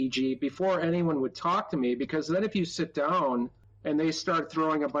about EEG before anyone would talk to me, because then if you sit down and they start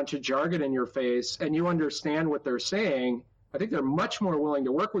throwing a bunch of jargon in your face and you understand what they're saying, I think they're much more willing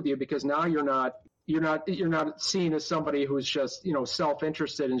to work with you, because now you're not you're not seen as somebody who's just,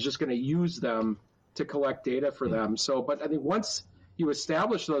 self-interested and is just going to use them to collect data for them. So, but I think once you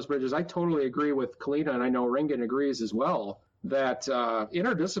establish those bridges, I totally agree with Kalina, and I know Ringen agrees as well, that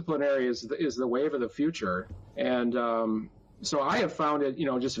interdisciplinary is the wave of the future. And so I have found it,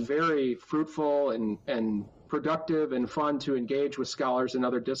 just very fruitful and productive and fun to engage with scholars in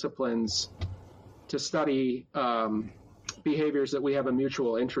other disciplines to study behaviors that we have a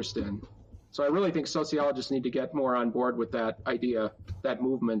mutual interest in. So I really think sociologists need to get more on board with that idea, that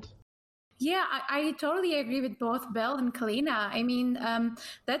movement. Yeah, I totally agree with both Bill and Kalina. I mean,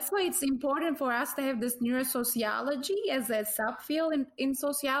 that's why it's important for us to have this neurosociology as a subfield in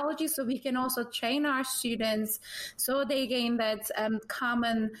sociology, so we can also train our students so they gain that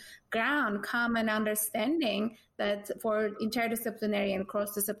common ground, common understanding that for interdisciplinary and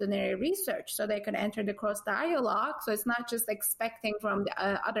cross-disciplinary research, so they can enter the cross-dialogue. So it's not just expecting from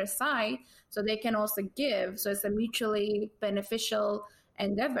the other side, so they can also give. So it's a mutually beneficial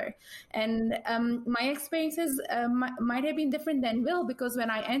endeavor. And my experiences might have been different than Will, because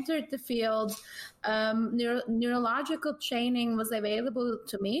when I entered the field, neurological training was available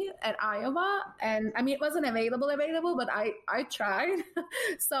to me at Iowa. And I mean, it wasn't available, but I tried.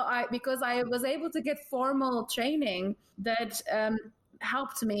 Because I was able to get formal training that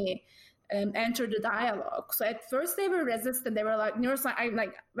helped me enter the dialogue. So at first they were resistant. They were like,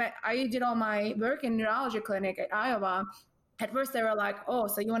 neuroscience. I did all my work in neurology clinic at Iowa. At first they were like, oh,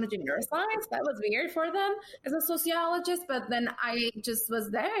 so you want to do neuroscience? That was weird for them as a sociologist. But then I just was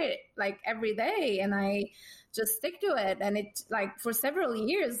there like every day, and I just stick to it. And it, like, for several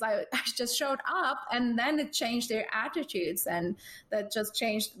years, I just showed up, and then it changed their attitudes, and that just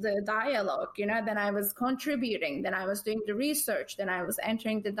changed the dialogue. Then I was contributing, then I was doing the research, then I was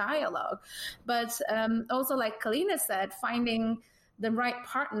entering the dialogue. But also, like Kalina said, finding the right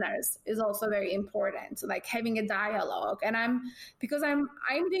partners is also very important, like having a dialogue. And I'm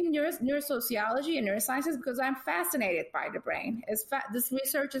doing neurosociology and neurosciences because I'm fascinated by the brain. This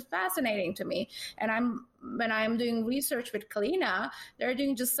research is fascinating to me. And when I'm doing research with Kalina, they're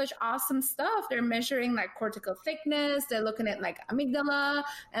doing just such awesome stuff. They're measuring like cortical thickness. They're looking at like amygdala,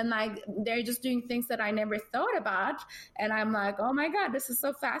 and like they're just doing things that I never thought about. And I'm like, oh my God, this is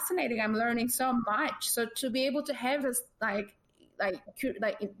so fascinating. I'm learning so much. So to be able to have this like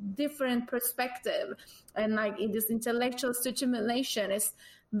different perspective and like in this intellectual stimulation, is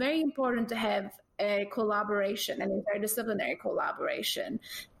very important to have a collaboration, an interdisciplinary collaboration.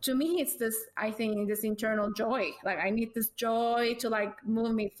 To me, it's this internal joy. Like I need this joy to like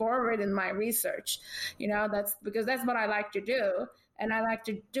move me forward in my research. That's because that's what I like to do. And I like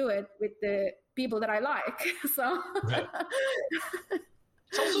to do it with the people that I like. So right.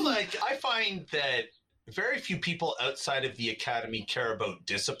 It's also like, I find that very few people outside of the academy care about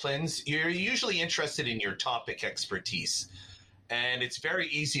disciplines. You're usually interested in your topic expertise, and it's very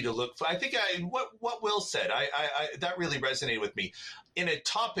easy to look for. I think what Will said, I that really resonated with me. In a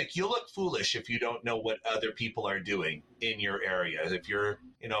topic, you look foolish if you don't know what other people are doing in your area. If you're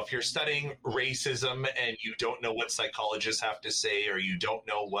studying racism and you don't know what psychologists have to say, or you don't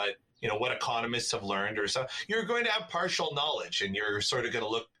know what economists have learned, or so, you're going to have partial knowledge, and you're sort of going to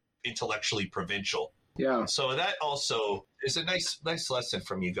look intellectually provincial. Yeah. So that also is a nice lesson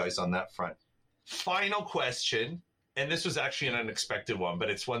from you guys on that front. Final question, and this was actually an unexpected one, but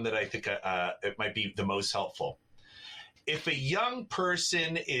it's one that I think it might be the most helpful. If a young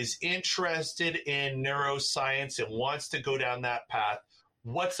person is interested in neuroscience and wants to go down that path,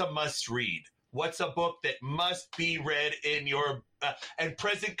 what's a must read? What's a book that must be read in your and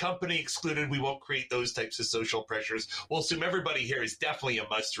present company excluded? We won't create those types of social pressures. We'll assume everybody here is definitely a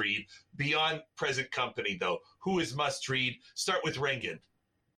must read. Beyond present company, though, who is must read? Start with Ringen.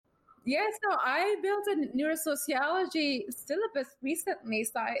 Yeah, so I built a neurosociology syllabus recently.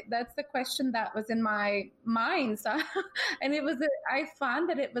 So that's the question that was in my mind. So, and I found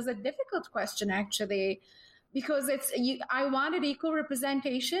that it was a difficult question, actually, because I wanted equal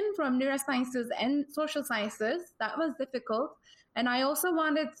representation from neurosciences and social sciences. That was difficult. And I also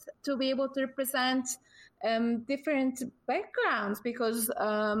wanted to be able to represent different backgrounds, because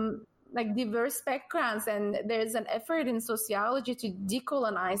like diverse backgrounds. And there's an effort in sociology to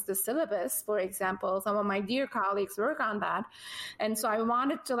decolonize the syllabus, for example. Some of my dear colleagues work on that. And so I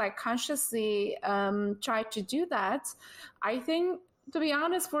wanted to like consciously try to do that. I think, to be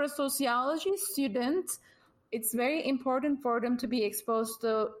honest, for a sociology student, it's very important for them to be exposed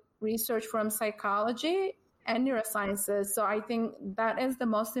to research from psychology and neurosciences. So I think that is the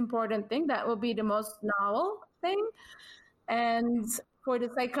most important thing. That will be the most novel thing. And for the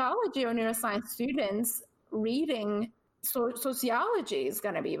psychology or neuroscience students, reading So sociology is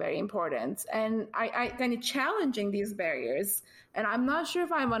going to be very important, and I kind of challenging these barriers. And I'm not sure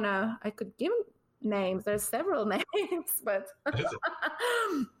if I could give names. There's several names, but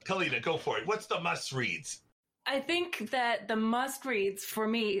Kalina, go for it. What's the must reads? I think that the must reads for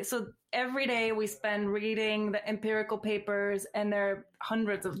me, so every day we spend reading the empirical papers, and there are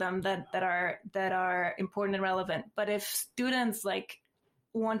hundreds of them that are important and relevant. But if students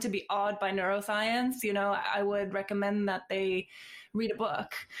want to be awed by neuroscience, I would recommend that they read a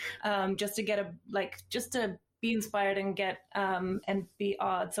book, just to get just to be inspired and get and be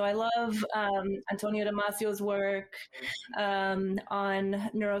awed. So I love Antonio Damasio's work on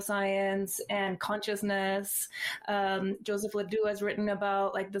neuroscience and consciousness. Joseph Ledoux has written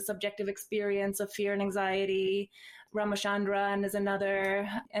about the subjective experience of fear and anxiety. Ramachandran is another.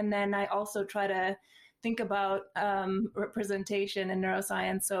 And then I also try to think about representation in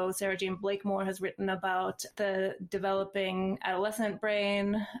neuroscience. So Sarah Jane Blakemore has written about the developing adolescent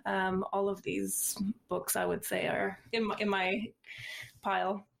brain. All of these books, I would say, are in my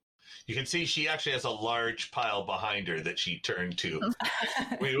pile. You can see she actually has a large pile behind her that she turned to.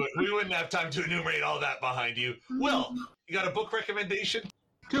 we wouldn't have time to enumerate all that behind you. Will, you got a book recommendation?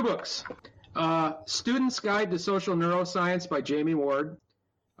 2 books. Student's Guide to Social Neuroscience by Jamie Ward.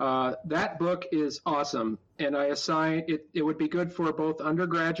 That book is awesome, and I assign it. It would be good for both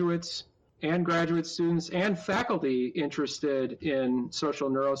undergraduates and graduate students and faculty interested in social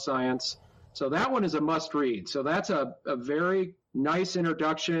neuroscience. So that one is a must read. So that's a very nice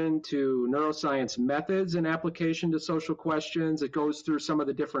introduction to neuroscience methods and application to social questions. It goes through some of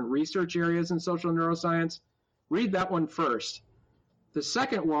the different research areas in social neuroscience. Read that one first. The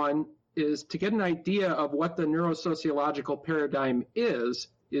second one is to get an idea of what the neurosociological paradigm is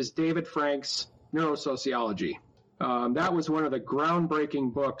David Frank's Neurosociology. That was one of the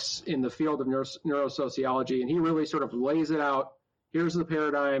groundbreaking books in the field of neurosociology, and he really sort of lays it out. Here's the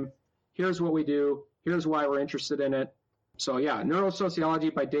paradigm. Here's what we do. Here's why we're interested in it. So yeah,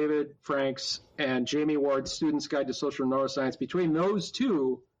 Neurosociology by David Franks and Jamie Ward's Student's Guide to Social Neuroscience. Between those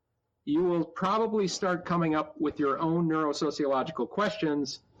two, you will probably start coming up with your own neurosociological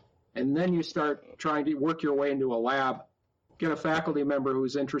questions, and then you start trying to work your way into a lab. Get a faculty member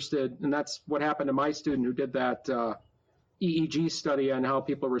who's interested, and that's what happened to my student who did that EEG study on how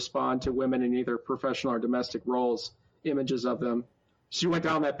people respond to women in either professional or domestic roles, images of them. She went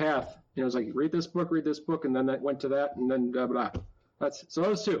down that path. It was like, read this book, and then that went to that, and then blah, blah. So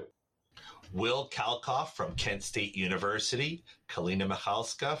those 2. Will Kalkhoff from Kent State University, Kalina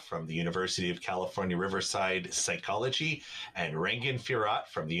Michalska from the University of California, Riverside Psychology, and Rengin Firat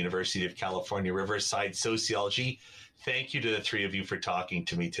from the University of California, Riverside Sociology. Thank you to the 3 of you for talking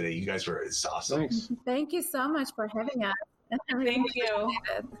to me today. You guys were awesome. Thanks. Thank you so much for having us. Thank you.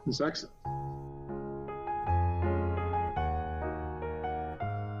 It's excellent.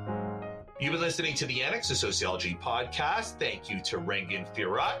 You've been listening to the Annex of Sociology podcast. Thank you to Rengin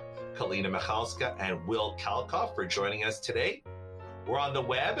Firat, Kalina Michalska, and Will Kalkhoff for joining us today. We're on the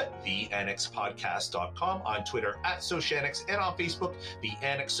web, theannexpodcast.com, on Twitter @Sociannex, and on Facebook, the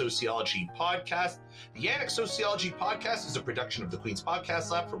Annex Sociology Podcast. The Annex Sociology Podcast is a production of the Queen's Podcast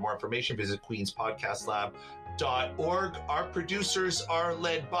Lab. For more information, visit queenspodcastlab.org. Our producers are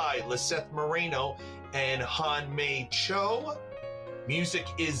led by Lisette Moreno and Han Mei Cho. Music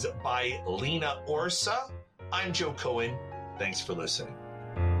is by Lena Orsa. I'm Joe Cohen. Thanks for listening.